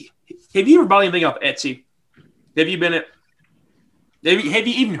Etsy. Have you ever bought anything off Etsy? Have you been Have you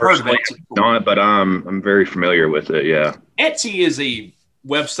even heard of Etsy? Not, but I'm very familiar with it. Yeah. Etsy is a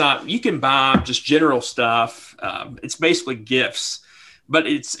website you can buy just general stuff. It's basically gifts, but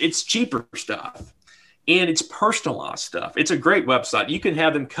it's cheaper stuff. And it's personalized stuff. It's a great website. You can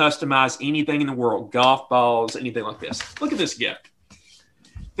have them customize anything in the world, golf balls, anything like this. Look at this gift.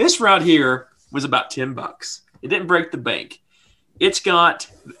 This right here was about $10. It didn't break the bank. It's got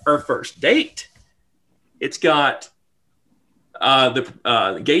our first date. It's got the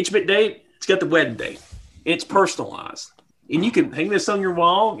engagement date. It's got the wedding date. It's personalized. And you can hang this on your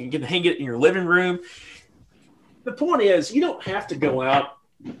wall. You can hang it in your living room. The point is, you don't have to go out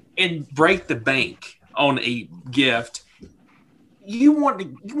and break the bank on a gift. You want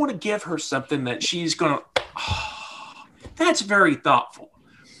to give her something that she's going to, that's very thoughtful.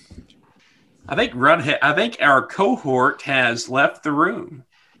 I think our cohort has left the room.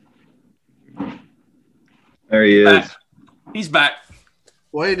 There he is. He's back.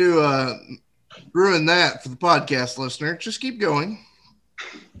 Way to ruin that for the podcast listener. Just keep going.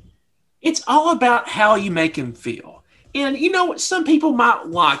 It's all about how you make him feel. And you know what? Some people might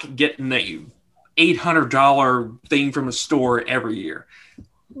like getting a $800 thing from a store every year.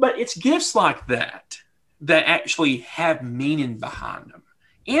 But it's gifts like that actually have meaning behind them.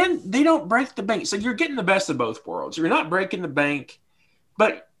 And they don't break the bank. So you're getting the best of both worlds. You're not breaking the bank,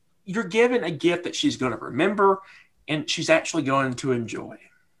 but you're giving a gift that she's going to remember and she's actually going to enjoy.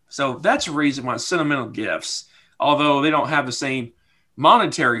 So that's a reason why sentimental gifts, although they don't have the same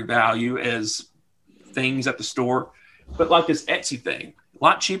monetary value as things at the store, but like this Etsy thing, a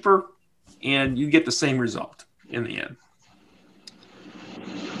lot cheaper, and you get the same result in the end.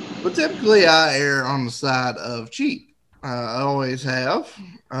 But typically I err on the side of cheap. I always have.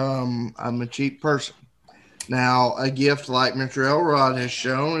 I'm a cheap person. Now, a gift like Mr. Elrod has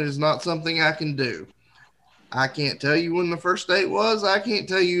shown is not something I can do. I can't tell you when the first date was. I can't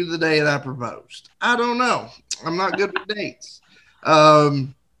tell you the day that I proposed. I don't know. I'm not good with dates.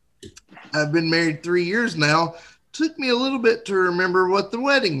 I've been married 3 years now. Took me a little bit to remember what the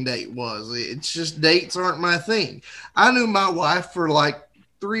wedding date was. It's just dates aren't my thing. I knew my wife for like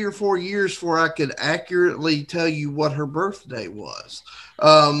 3 or 4 years before I could accurately tell you what her birthday was.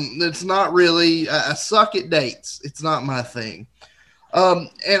 It's not really, I suck at dates. It's not my thing.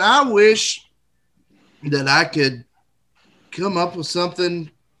 And I wish that I could come up with something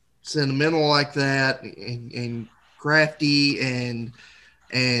sentimental like that and crafty and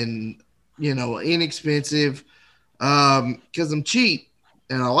inexpensive because I'm cheap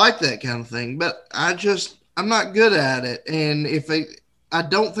and I like that kind of thing, but I'm not good at it. And I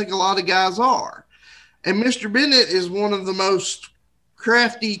don't think a lot of guys are. And Mr. Bennett is one of the most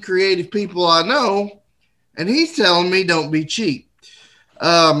crafty, creative people I know, and he's telling me don't be cheap.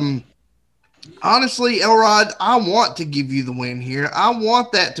 Honestly, Elrod, I want to give you the win here. I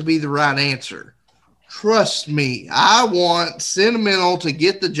want that to be the right answer. Trust me, I want sentimental to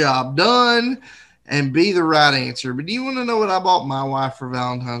get the job done and be the right answer. But do you want to know what I bought my wife for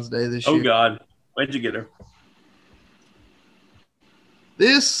Valentine's Day this year? Oh, God. Where'd you get her?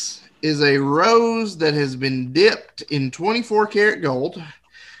 This is a rose that has been dipped in 24 karat gold,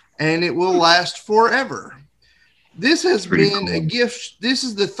 and it will last forever. This has been a gift. This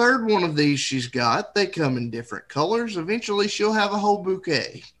is the third one of these she's got. They come in different colors. Eventually, she'll have a whole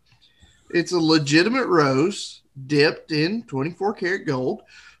bouquet. It's a legitimate rose dipped in 24 karat gold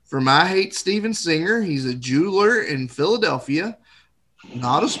from I Hate Steven Singer. He's a jeweler in Philadelphia.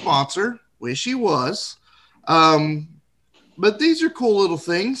 Not a sponsor. Wish he was. But these are cool little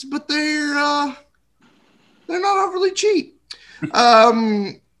things, but they're not overly cheap.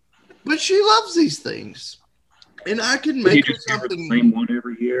 But she loves these things. And I can make her something. The same one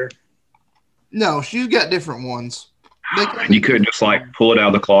every year? No, she's got different ones. You couldn't just like pull it out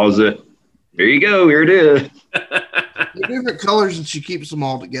of the closet. Here you go. Here it is. They're different colors, and she keeps them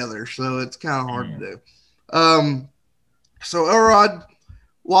all together, so it's kind of hard to do. So Elrod,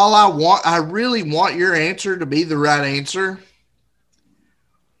 while I really want your answer to be the right answer,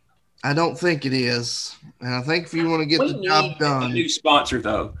 I don't think it is. And I think if you want to get the job done. A new sponsor,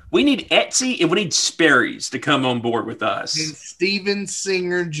 though. We need Etsy and we need Sperry's to come on board with us. And Steven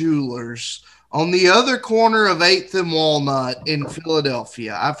Singer Jewelers on the other corner of 8th and Walnut in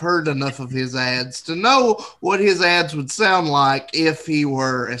Philadelphia. I've heard enough of his ads to know what his ads would sound like if he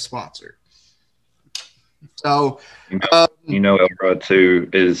were a sponsor. So, Elrod, too,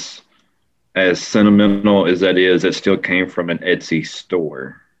 is as sentimental as that is, it still came from an Etsy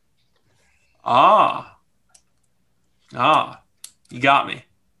store. You got me.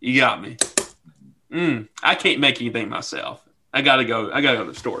 I can't make anything myself. I gotta go to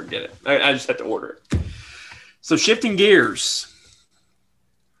the store and get it. I just have to order it. So shifting gears,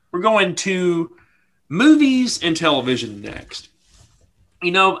 we're going to movies and television next.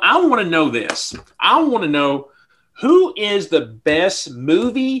 I want to know this. I want to know who is the best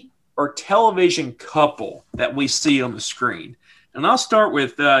movie or television couple that we see on the screen. And I'll start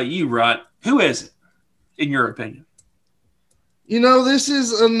with you, Rut. Who is it, in your opinion? This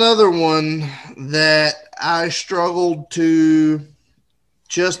is another one that I struggled to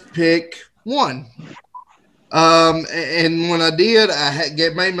just pick one. And when I did, I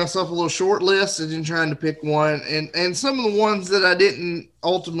made myself a little short list and trying to pick one. And some of the ones that I didn't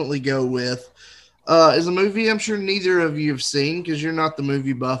ultimately go with is a movie I'm sure neither of you have seen because you're not the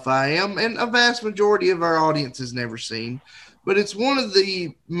movie buff I am. And a vast majority of our audience has never seen. But it's one of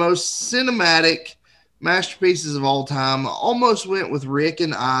the most cinematic masterpieces of all time. I almost went with Rick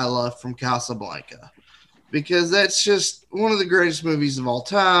and Isla from Casablanca because that's just one of the greatest movies of all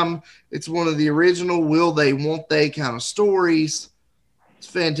time. It's one of the original will they, won't they kind of stories. It's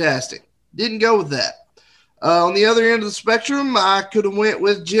fantastic. Didn't go with that. On the other end of the spectrum, I could have went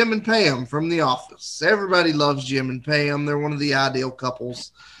with Jim and Pam from The Office. Everybody loves Jim and Pam. They're one of the ideal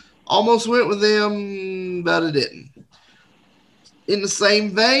couples. Almost went with them, but I didn't. In the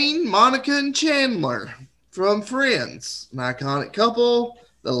same vein, Monica and Chandler from Friends, an iconic couple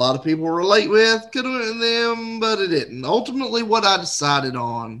that a lot of people relate with. Could have went with them, but it didn't. Ultimately, what I decided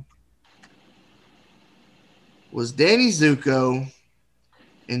on was Danny Zuko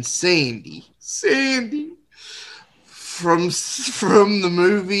and Sandy from the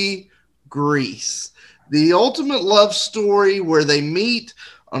movie Grease. The ultimate love story where they meet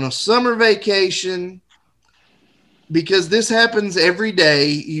on a summer vacation. because this happens every day.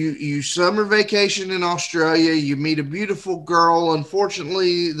 You summer vacation in Australia, you meet a beautiful girl.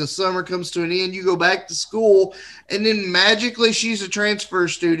 Unfortunately, the summer comes to an end. You go back to school, and then magically she's a transfer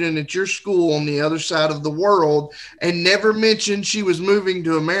student at your school on the other side of the world, and never mentioned she was moving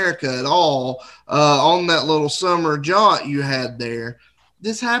to America at all on that little summer jaunt you had there.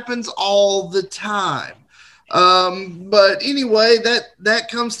 This happens all the time. But anyway, that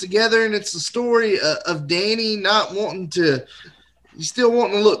comes together, and it's the story of Danny not wanting to, he's still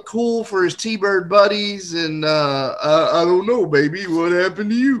wanting to look cool for his T-Bird buddies. And, I don't know, baby, what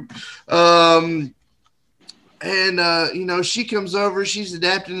happened to you? She comes over, she's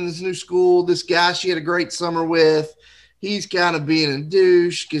adapting to this new school. This guy she had a great summer with, he's kind of being a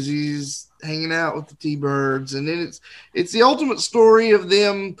douche because he's hanging out with the T-Birds. And then it's the ultimate story of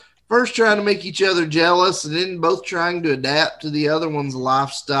them first trying to make each other jealous, and then both trying to adapt to the other one's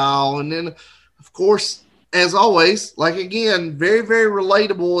lifestyle. And then, of course, as always, like again, very, very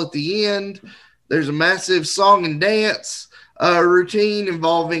relatable at the end. There's a massive song and dance routine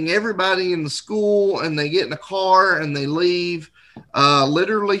involving everybody in the school, and they get in a car and they leave,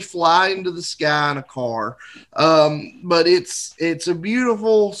 literally fly into the sky in a car. But it's a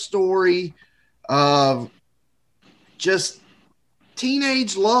beautiful story of just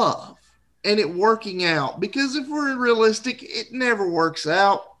teenage love and it working out, because if we're realistic, it never works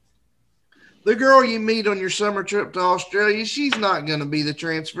out. The girl you meet on your summer trip to Australia, she's not going to be the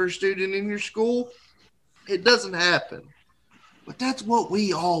transfer student in your school. It doesn't happen. But that's what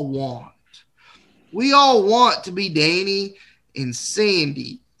we all want. We all want to be Danny and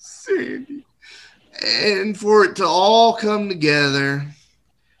Sandy, and for it to all come together,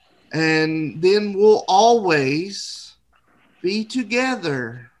 and then we'll always be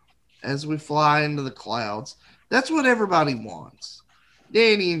together as we fly into the clouds. That's what everybody wants.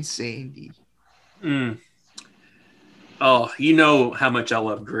 Danny and Sandy. Oh, you know how much I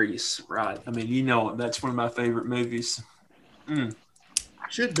love Grease, right? I mean, you know that's one of my favorite movies.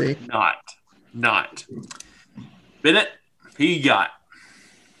 Should be. Not. Bennett, who you got?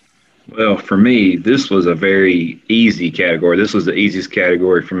 Well, for me, this was a very easy category. This was the easiest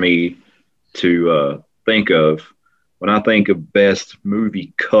category for me to think of. When I think of best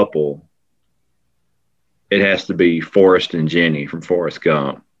movie couple, it has to be Forrest and Jenny from Forrest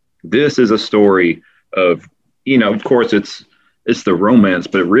Gump. This is a story of, of course it's the romance,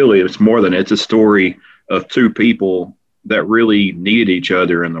 but really it's more than it's a story of two people that really needed each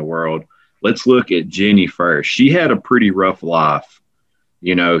other in the world. Let's look at Jenny first. She had a pretty rough life.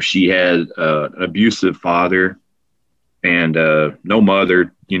 She had an abusive father and no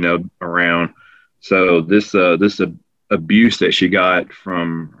mother, around. So this abuse that she got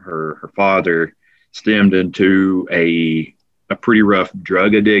from her father stemmed into a pretty rough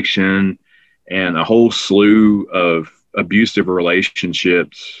drug addiction and a whole slew of abusive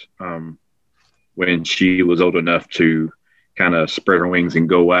relationships when she was old enough to kind of spread her wings and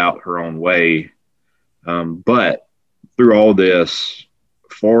go out her own way. But through all this,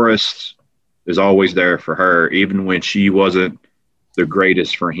 Forrest is always there for her, even when she wasn't the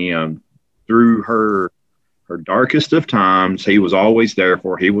greatest for him. Through her darkest of times, he was always there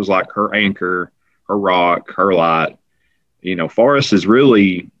for her. He was like her anchor, her rock, her light. Forrest is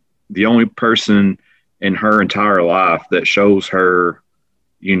really the only person in her entire life that shows her,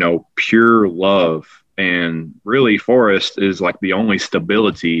 pure love. And really, Forrest is like the only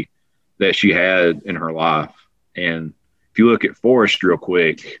stability that she had in her life. And if you look at Forrest real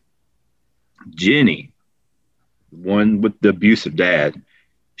quick, Jenny, one with the abusive dad,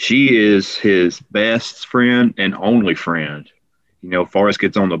 she is his best friend and only friend. Forrest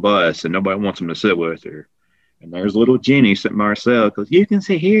gets on the bus and nobody wants him to sit with her. And there's little Jenny sitting by herself, goes, "You can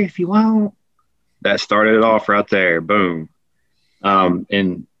sit here if you want." That started it off right there. Boom.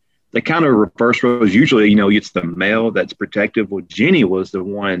 And they kind of reverse roles. Usually, it's the male that's protective. Well, Jenny was the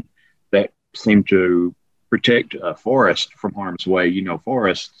one that seemed to protect Forrest from harm's way.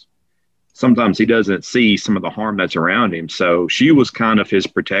 Forrest, sometimes he doesn't see some of the harm that's around him. So she was kind of his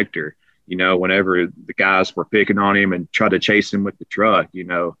protector. Whenever the guys were picking on him and tried to chase him with the truck,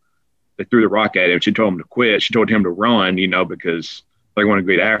 they threw the rock at him. She told him to quit. She told him to run, because they wanted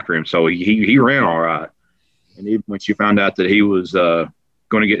to get after him. So he ran all right. And even when she found out that he was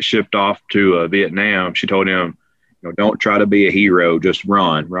going to get shipped off to Vietnam, she told him, don't try to be a hero, just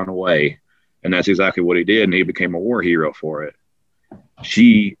run away. And that's exactly what he did. And he became a war hero for it.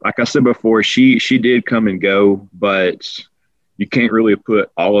 She, like I said before, she did come and go, but you can't really put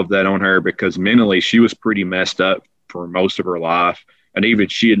all of that on her because mentally she was pretty messed up for most of her life. And even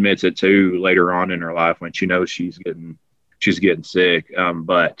she admits it too later on in her life when she knows she's getting sick.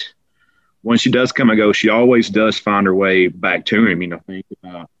 But when she does come and go, she always does find her way back to him. Think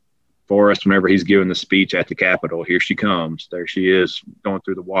about Forrest whenever he's giving the speech at the Capitol. Here she comes. There she is going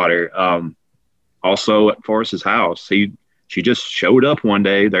through the water. Also at Forrest's house, she just showed up one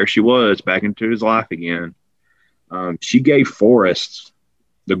day. There she was, back into his life again. She gave Forrest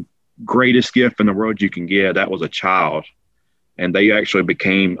the greatest gift in the world you can get. That was a child. And they actually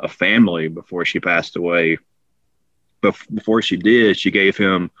became a family before she passed away. But before she did, she gave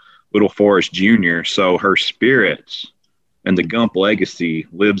him little Forrest Jr. So her spirits and the Gump legacy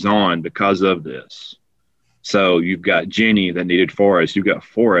lives on because of this. So you've got Jenny that needed Forrest. You've got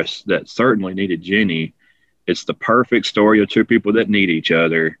Forrest that certainly needed Jenny. It's the perfect story of two people that need each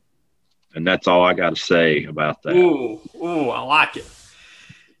other. And that's all I got to say about that. Ooh, I like it.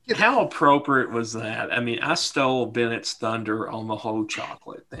 How appropriate was that? I mean, I stole Bennett's thunder on the whole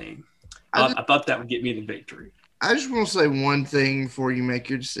chocolate thing. I thought that would get me the victory. I just want to say one thing before you make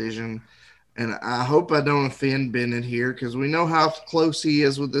your decision, and I hope I don't offend Bennett here because we know how close he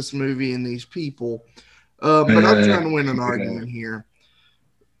is with this movie and these people. But I'm trying to win an argument here.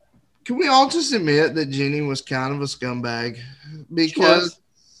 Can we all just admit that Jenny was kind of a scumbag? Because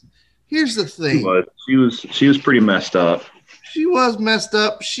here's the thing. She was pretty messed up. She was messed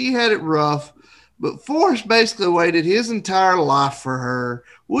up. She had it rough. But Forrest basically waited his entire life for her,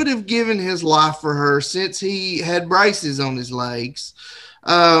 would have given his life for her since he had braces on his legs.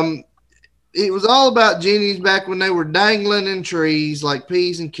 It was all about Jenny's back when they were dangling in trees like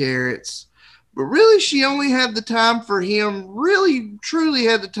peas and carrots. But really, she only had the time for him, really, truly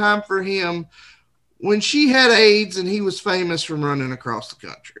had the time for him when she had AIDS and he was famous from running across the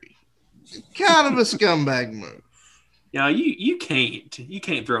country. Kind of a scumbag move. Yeah, you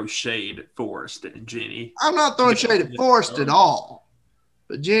can't throw shade at Forrest and Jenny. I'm not throwing shade at Forrest at all,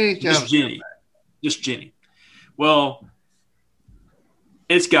 but Jenny's kind of Jenny. Just Jenny. Well,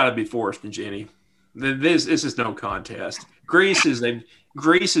 it's got to be Forrest and Jenny. This is no contest. Grease is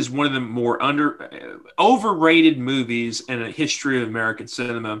one of the more overrated movies in the history of American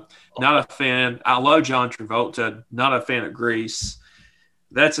cinema. Not a fan. I love John Travolta. Not a fan of Grease.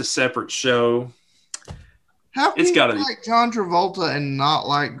 That's a separate show. How can you like John Travolta and not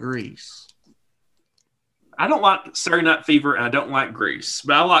like Grease? I don't like Saturday Night Fever and I don't like Grease,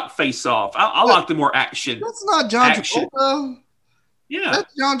 but I like Face Off. I like the more action. That's not John Travolta. Yeah.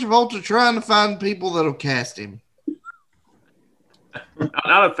 That's John Travolta trying to find people that'll cast him.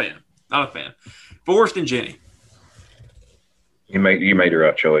 Not a fan. Forrest and Jenny. You made the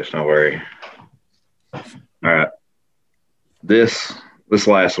right choice. Don't worry. All right. This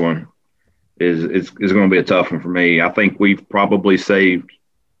last one is going to be a tough one for me. I think we've probably saved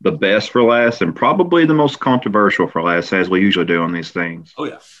the best for last and probably the most controversial for last, as we usually do on these things. Oh,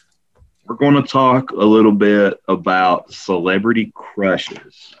 yeah. We're going to talk a little bit about celebrity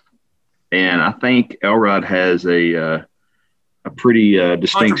crushes. And I think Elrod has a pretty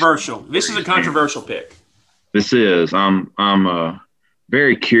distinct. Controversial. This is a controversial pick. This is. I'm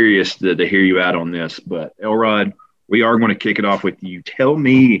very curious to hear you out on this. But Elrod, we are going to kick it off with you. Tell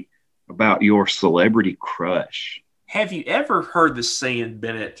me about your celebrity crush. Have you ever heard the saying,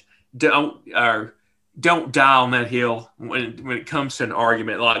 Bennett, don't die on that hill when it comes to an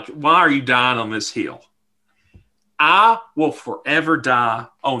argument? Like, why are you dying on this hill? I will forever die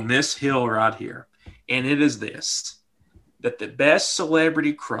on this hill right here. And it is this, that the best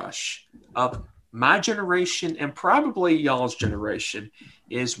celebrity crush of my generation and probably y'all's generation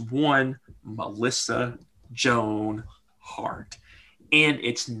is one Melissa Joan Hart. And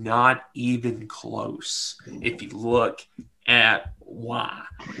it's not even close if you look at why.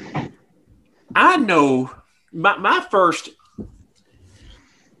 I know my first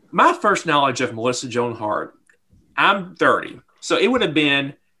knowledge of Melissa Joan Hart, I'm 30. So it would have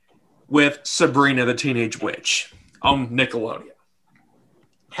been with Sabrina the Teenage Witch on Nickelodeon.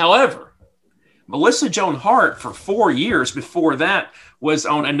 However, Melissa Joan Hart for 4 years before that was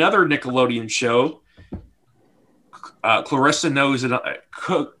on another Nickelodeon show. Clarissa knows it.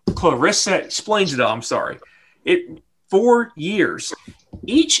 Clarissa explains it all. I'm sorry. 4 years.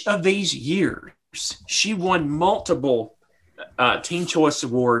 Each of these years, she won multiple Teen Choice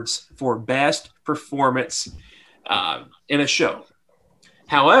Awards for best performance in a show.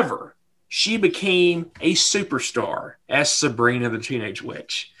 However, she became a superstar as Sabrina the Teenage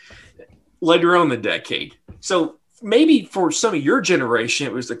Witch later on in the decade. So maybe for some of your generation,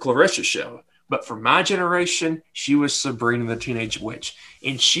 it was the Clarissa show. But for my generation, she was Sabrina the Teenage Witch.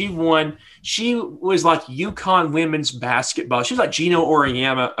 And she won. She was like UConn women's basketball. She was like Gino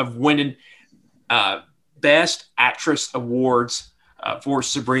Auriemma of winning Best Actress Awards for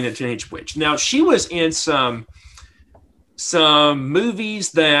Sabrina the Teenage Witch. Now, she was in some some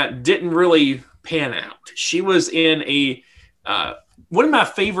movies that didn't really pan out. She was in a one of my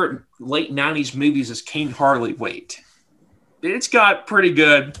favorite late 90s movies is Kane Hardly Wait. It's got pretty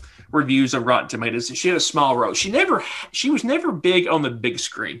good reviews on Rotten Tomatoes. She had a small role. She was never big on the big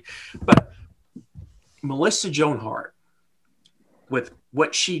screen, but Melissa Joan Hart, with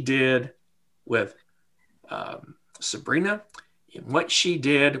what she did with Sabrina and what she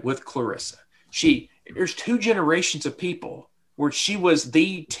did with Clarissa, there's two generations of people where she was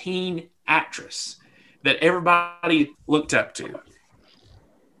the teen actress that everybody looked up to.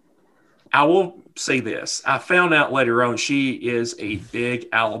 I will say this. I found out later on she is a big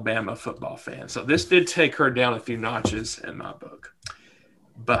Alabama football fan. So this did take her down a few notches in my book.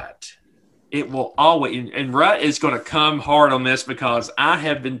 But it will always – and Rut is going to come hard on this because I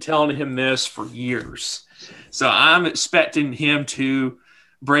have been telling him this for years. So I'm expecting him to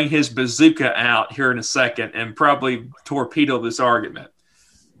bring his bazooka out here in a second and probably torpedo this argument.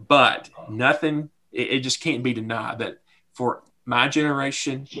 But nothing – it just can't be denied that for my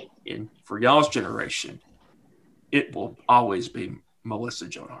generation and for y'all's generation, it will always be Melissa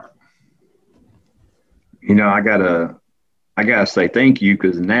Joan Hart. You know, I gotta say thank you,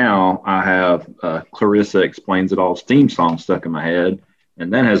 because now I have Clarissa Explains It All's theme song stuck in my head,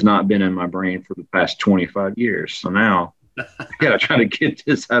 and that has not been in my brain for the past 25 years. So now I gotta try to get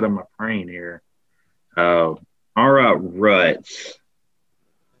this out of my brain here. All right, Ruts.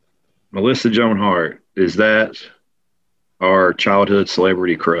 Melissa Joan Hart, is that our childhood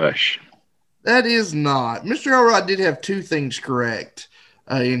celebrity crush? That is not. Mr. Elrod did have two things correct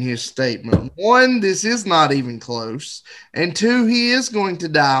in his statement. One, this is not even close. And two, he is going to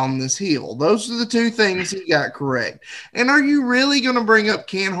die on this hill. Those are the two things he got correct. And are you really going to bring up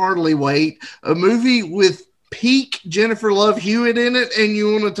Can't Hardly Wait, a movie with peak Jennifer Love Hewitt in it, and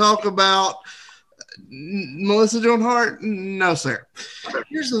you want to talk about Melissa Joan Hart? No, sir.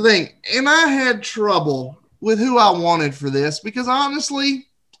 Here's the thing. And I had trouble with who I wanted for this because honestly,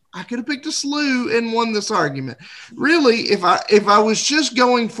 I could have picked a slew and won this argument. Really, if I was just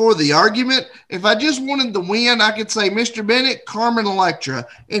going for the argument, if I just wanted the win, I could say Mr. Bennett, Carmen Electra,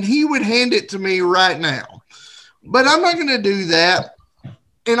 and he would hand it to me right now. But I'm not going to do that.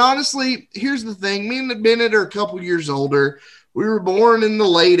 And honestly, here's the thing. Me and Bennett are a couple years older. We were born in the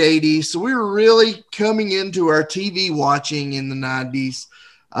late 80s, so we were really coming into our TV watching in the 90s,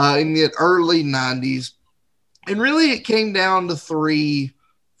 in the early 90s. And really, it came down to three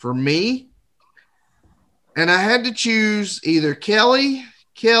for me. And I had to choose either Kelly,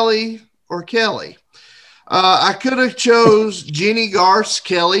 or Kelly. I could have chose Jenny Garth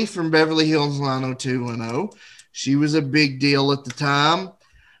Kelly from Beverly Hills 90210. She was a big deal at the time.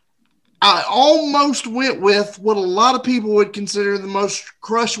 I almost went with what a lot of people would consider the most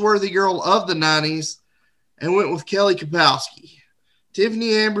crush-worthy girl of the 90s and went with Kelly Kapowski,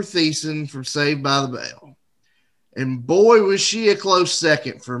 Tiffany Amber Thiessen from Saved by the Bell. And boy, was she a close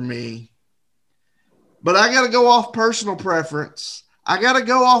second for me. But I got to go off personal preference. I got to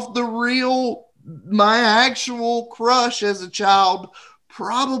go off my actual crush as a child,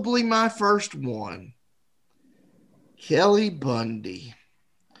 probably my first one. Kelly Bundy.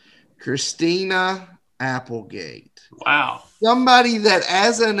 Christina Applegate. Wow. Somebody that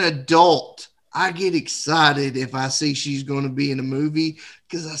as an adult, I get excited if I see she's going to be in a movie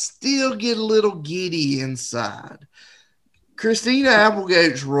because I still get a little giddy inside. Christina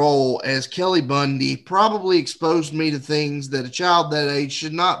Applegate's role as Kelly Bundy probably exposed me to things that a child that age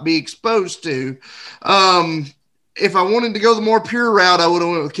should not be exposed to. If I wanted to go the more pure route, I would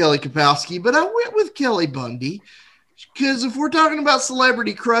have went with Kelly Kapowski, but I went with Kelly Bundy because if we're talking about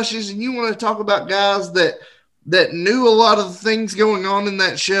celebrity crushes and you want to talk about guys that knew a lot of the things going on in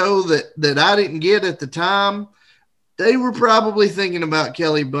that show that I didn't get at the time, they were probably thinking about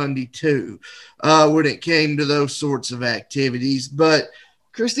Kelly Bundy too when it came to those sorts of activities. But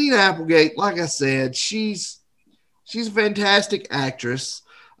Christina Applegate, like I said, she's a fantastic actress.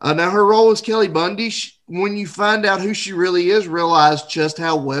 Now, her role as Kelly Bundy, when you find out who she really is, realize just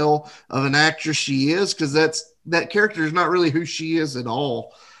how well of an actress she is, because that character is not really who she is at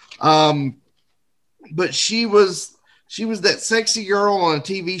all. But she was that sexy girl on a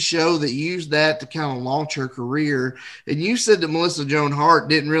TV show that used that to kind of launch her career. And you said that Melissa Joan Hart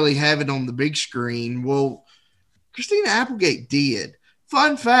didn't really have it on the big screen. Well, Christina Applegate did.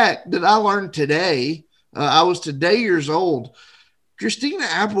 Fun fact that I learned today, I was today years old. Christina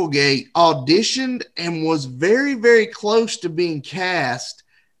Applegate auditioned and was very, very close to being cast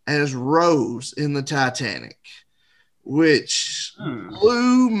as Rose in the Titanic, which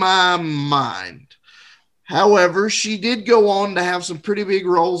blew my mind. However, she did go on to have some pretty big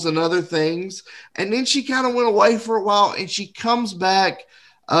roles in other things. And then she kind of went away for a while, and she comes back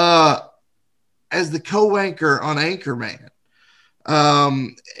as the co-anchor on Anchorman,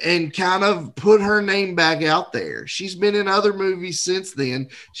 and kind of put her name back out there. She's been in other movies since then.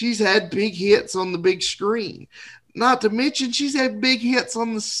 She's had big hits on the big screen. Not to mention, she's had big hits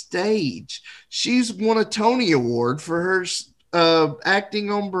on the stage. She's won a Tony Award for her acting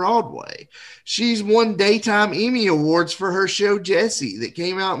on Broadway. She's won Daytime Emmy Awards for her show Jessie that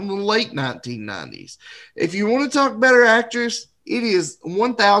came out in the late 1990s. If you want to talk better actress, it is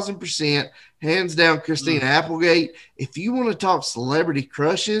 1,000% hands down Christina Applegate. If you want to talk celebrity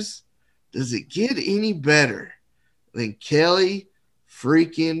crushes, does it get any better than Kelly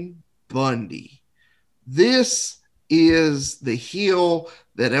freaking Bundy? This is the heel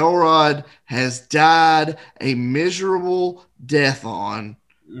that Elrod has died a miserable death on,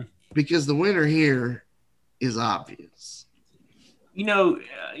 because the winner here is obvious. You know,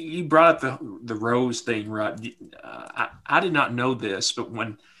 you brought up the Rose thing, right? I did not know this, but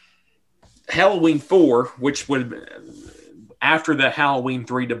when Halloween 4, which would after the Halloween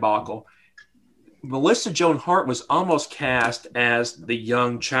 3 debacle, Melissa Joan Hart was almost cast as the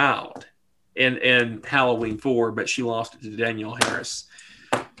young child in Halloween 4, but she lost it to Danielle Harris.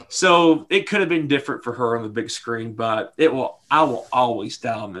 So it could have been different for her on the big screen, but I will always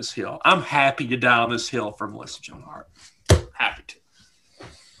die on this hill. I'm happy to die on this hill for Melissa Joan Hart. Happy to.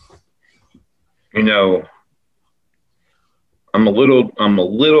 You know, I'm a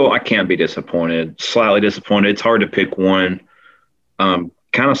little, I can't be disappointed, slightly disappointed. It's hard to pick one. Kind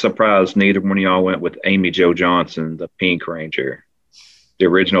of surprised neither one of y'all went with Amy Jo Johnson, the Pink Ranger, the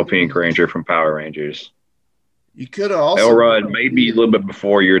original Pink Ranger from Power Rangers. You could have also Elrod, maybe a little bit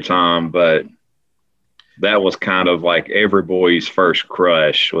before your time, but that was kind of like every boy's first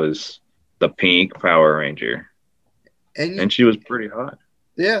crush was the Pink Power Ranger. And she was pretty hot.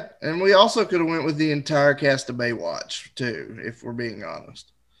 Yeah, and we also could have went with the entire cast of Baywatch too, if we're being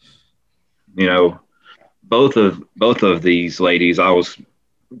honest. You know, both of these ladies I was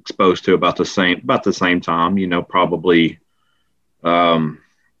exposed to about the same time, you know, probably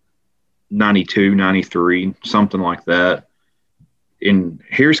 92, 93, something like that. And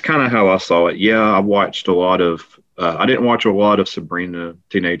here's kind of how I saw it. Yeah, I watched a lot of I didn't watch a lot of Sabrina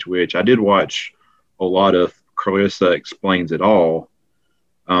Teenage Witch. I did watch a lot of Clarissa Explains It All.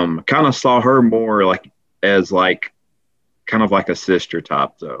 Kind of saw her more as kind of like a sister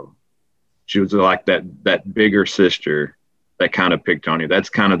type, though. She was like that bigger sister that kind of picked on you. That's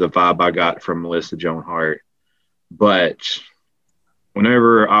kind of the vibe I got from Melissa Joan Hart. But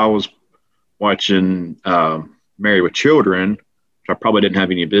whenever I was watching Married with Children, which I probably didn't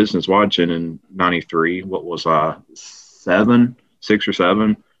have any business watching in 93, what was I, 6 or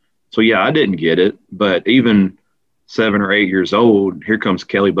 7? So yeah, I didn't get it. But even 7 or 8 years old, here comes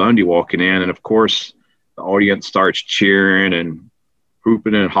Kelly Bundy walking in, and of course the audience starts cheering and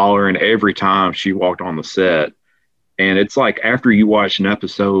whooping and hollering every time she walked on the set. And it's like after you watch an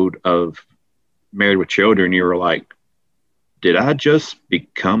episode of Married with Children, you were like, did I just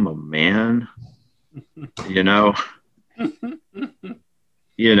become a man? You know,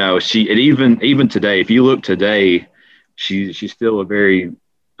 even today, if you look today, she's still a very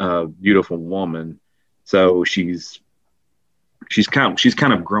beautiful woman. So she's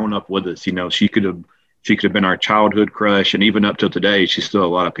kind of grown up with us. You know, she could have been our childhood crush, and even up till today, she's still a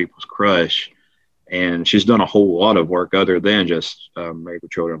lot of people's crush. And she's done a whole lot of work other than just Married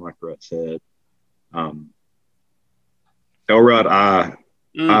with Children, like Brett said. Elrod, I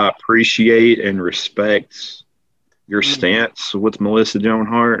appreciate and respect your stance with Melissa Joan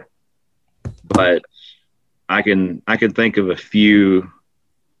Hart, but I can think of a few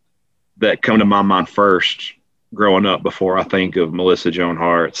that come to my mind first growing up before I think of Melissa Joan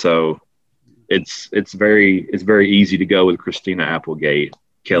Hart. So it's very easy to go with Christina Applegate,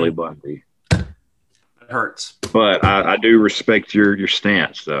 Kelly Bundy. It hurts. But I do respect your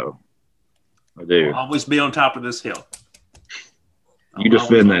stance, though. I do. I'll always be on top of this hill. You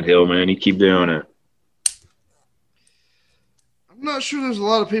defend that hill, man. You keep doing it. I'm not sure there's a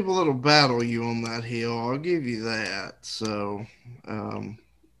lot of people that'll battle you on that hill. I'll give you that. So,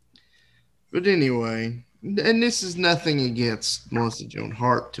 but anyway, and this is nothing against Melissa Joan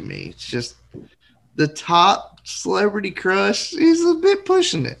Hart to me. It's just the top celebrity crush. He's a bit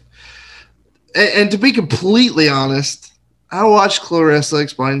pushing it. And to be completely honest, I watched Clarissa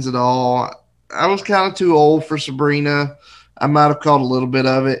Explains It All. I was kind of too old for Sabrina. I might have caught a little bit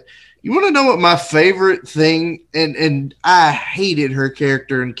of it. You want to know what my favorite thing, and I hated her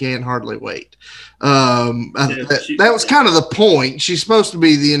character and Can't Hardly Wait. That was kind of the point. She's supposed to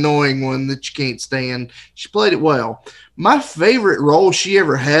be the annoying one that you can't stand. She played it well. My favorite role she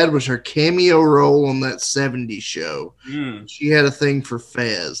ever had was her cameo role on that 70s show. She had a thing for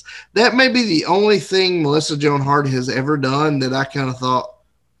Fez. That may be the only thing Melissa Joan Hart has ever done that I kind of thought,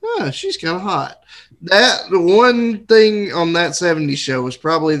 she's kind of hot. That the one thing on that 70s show was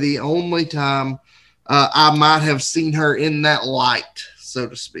probably the only time I might have seen her in that light, so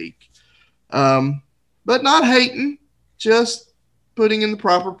to speak. But not hating, just putting in the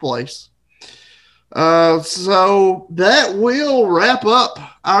proper place. So that will wrap up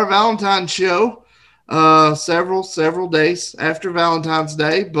our Valentine's show. Several days after Valentine's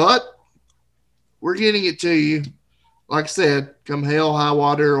Day, but we're getting it to you. Like I said, come hell, high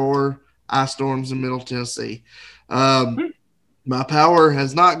water, or ice storms in Middle Tennessee. My power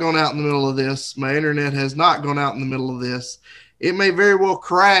has not gone out in the middle of this. My internet has not gone out in the middle of this. It may very well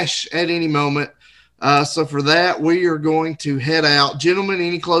crash at any moment. So for that, we are going to head out. Gentlemen,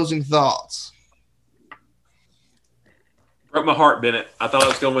 any closing thoughts? Broke my heart, Bennett. I thought I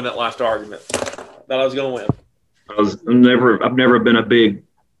was going to win that last argument. Thought I was going to I've win. never been a big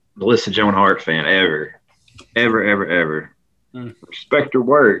Melissa Joan Hart fan ever. Respect her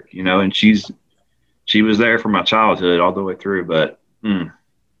work, and she was there for my childhood all the way through, but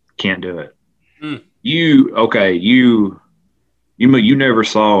can't do it. You never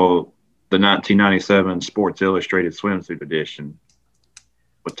saw the 1997 Sports Illustrated swimsuit edition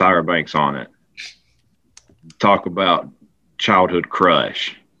with Tyra Banks on it. Talk about childhood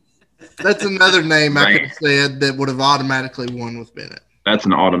crush. That's another name I could have said that would have automatically won with Bennett. That's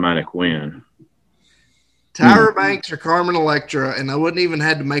an automatic win. Tyra Banks or Carmen Electra, and I wouldn't even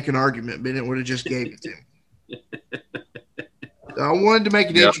had to make an argument. Bennett would have just gave it to me. I wanted to make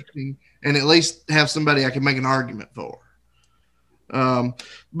it interesting and at least have somebody I could make an argument for.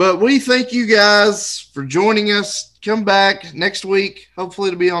 But we thank you guys for joining us. Come back next week. Hopefully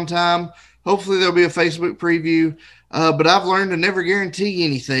it'll be on time. Hopefully there'll be a Facebook preview. But I've learned to never guarantee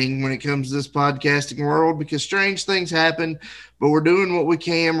anything when it comes to this podcasting world because strange things happen, but we're doing what we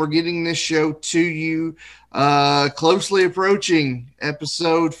can. We're getting this show to you closely approaching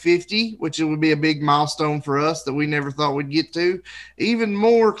episode 50, which it would be a big milestone for us that we never thought we'd get to, even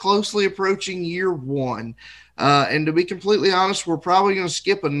more closely approaching year one. And to be completely honest, we're probably going to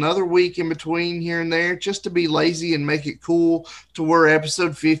skip another week in between here and there just to be lazy and make it cool to where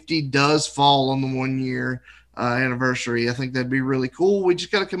episode 50 does fall on the 1 year anniversary. I think that'd be really cool. We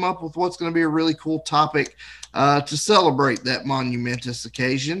just got to come up with what's going to be a really cool topic to celebrate that monumentous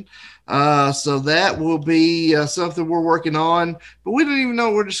occasion. So that will be something we're working on, but we don't even know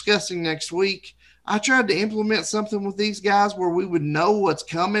what we're discussing next week. I tried to implement something with these guys where we would know what's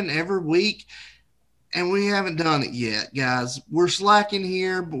coming every week, and we haven't done it yet, guys. We're slacking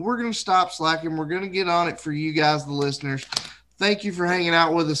here, but we're going to stop slacking. We're going to get on it for you guys, the listeners. Thank you for hanging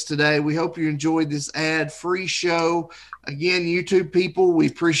out with us today. We hope you enjoyed this ad-free show. Again, YouTube people, we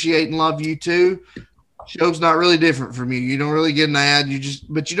appreciate and love you too. Show's not really different from you. You don't really get an ad.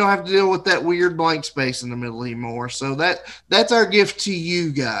 But you don't have to deal with that weird blank space in the middle anymore. So that's our gift to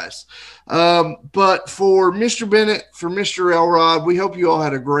you guys. But for Mr. Bennett, for Mr. Elrod, we hope you all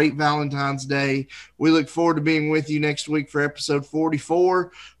had a great Valentine's Day. We look forward to being with you next week for episode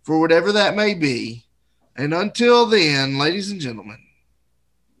 44, for whatever that may be. And until then, ladies and gentlemen,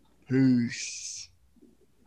 peace.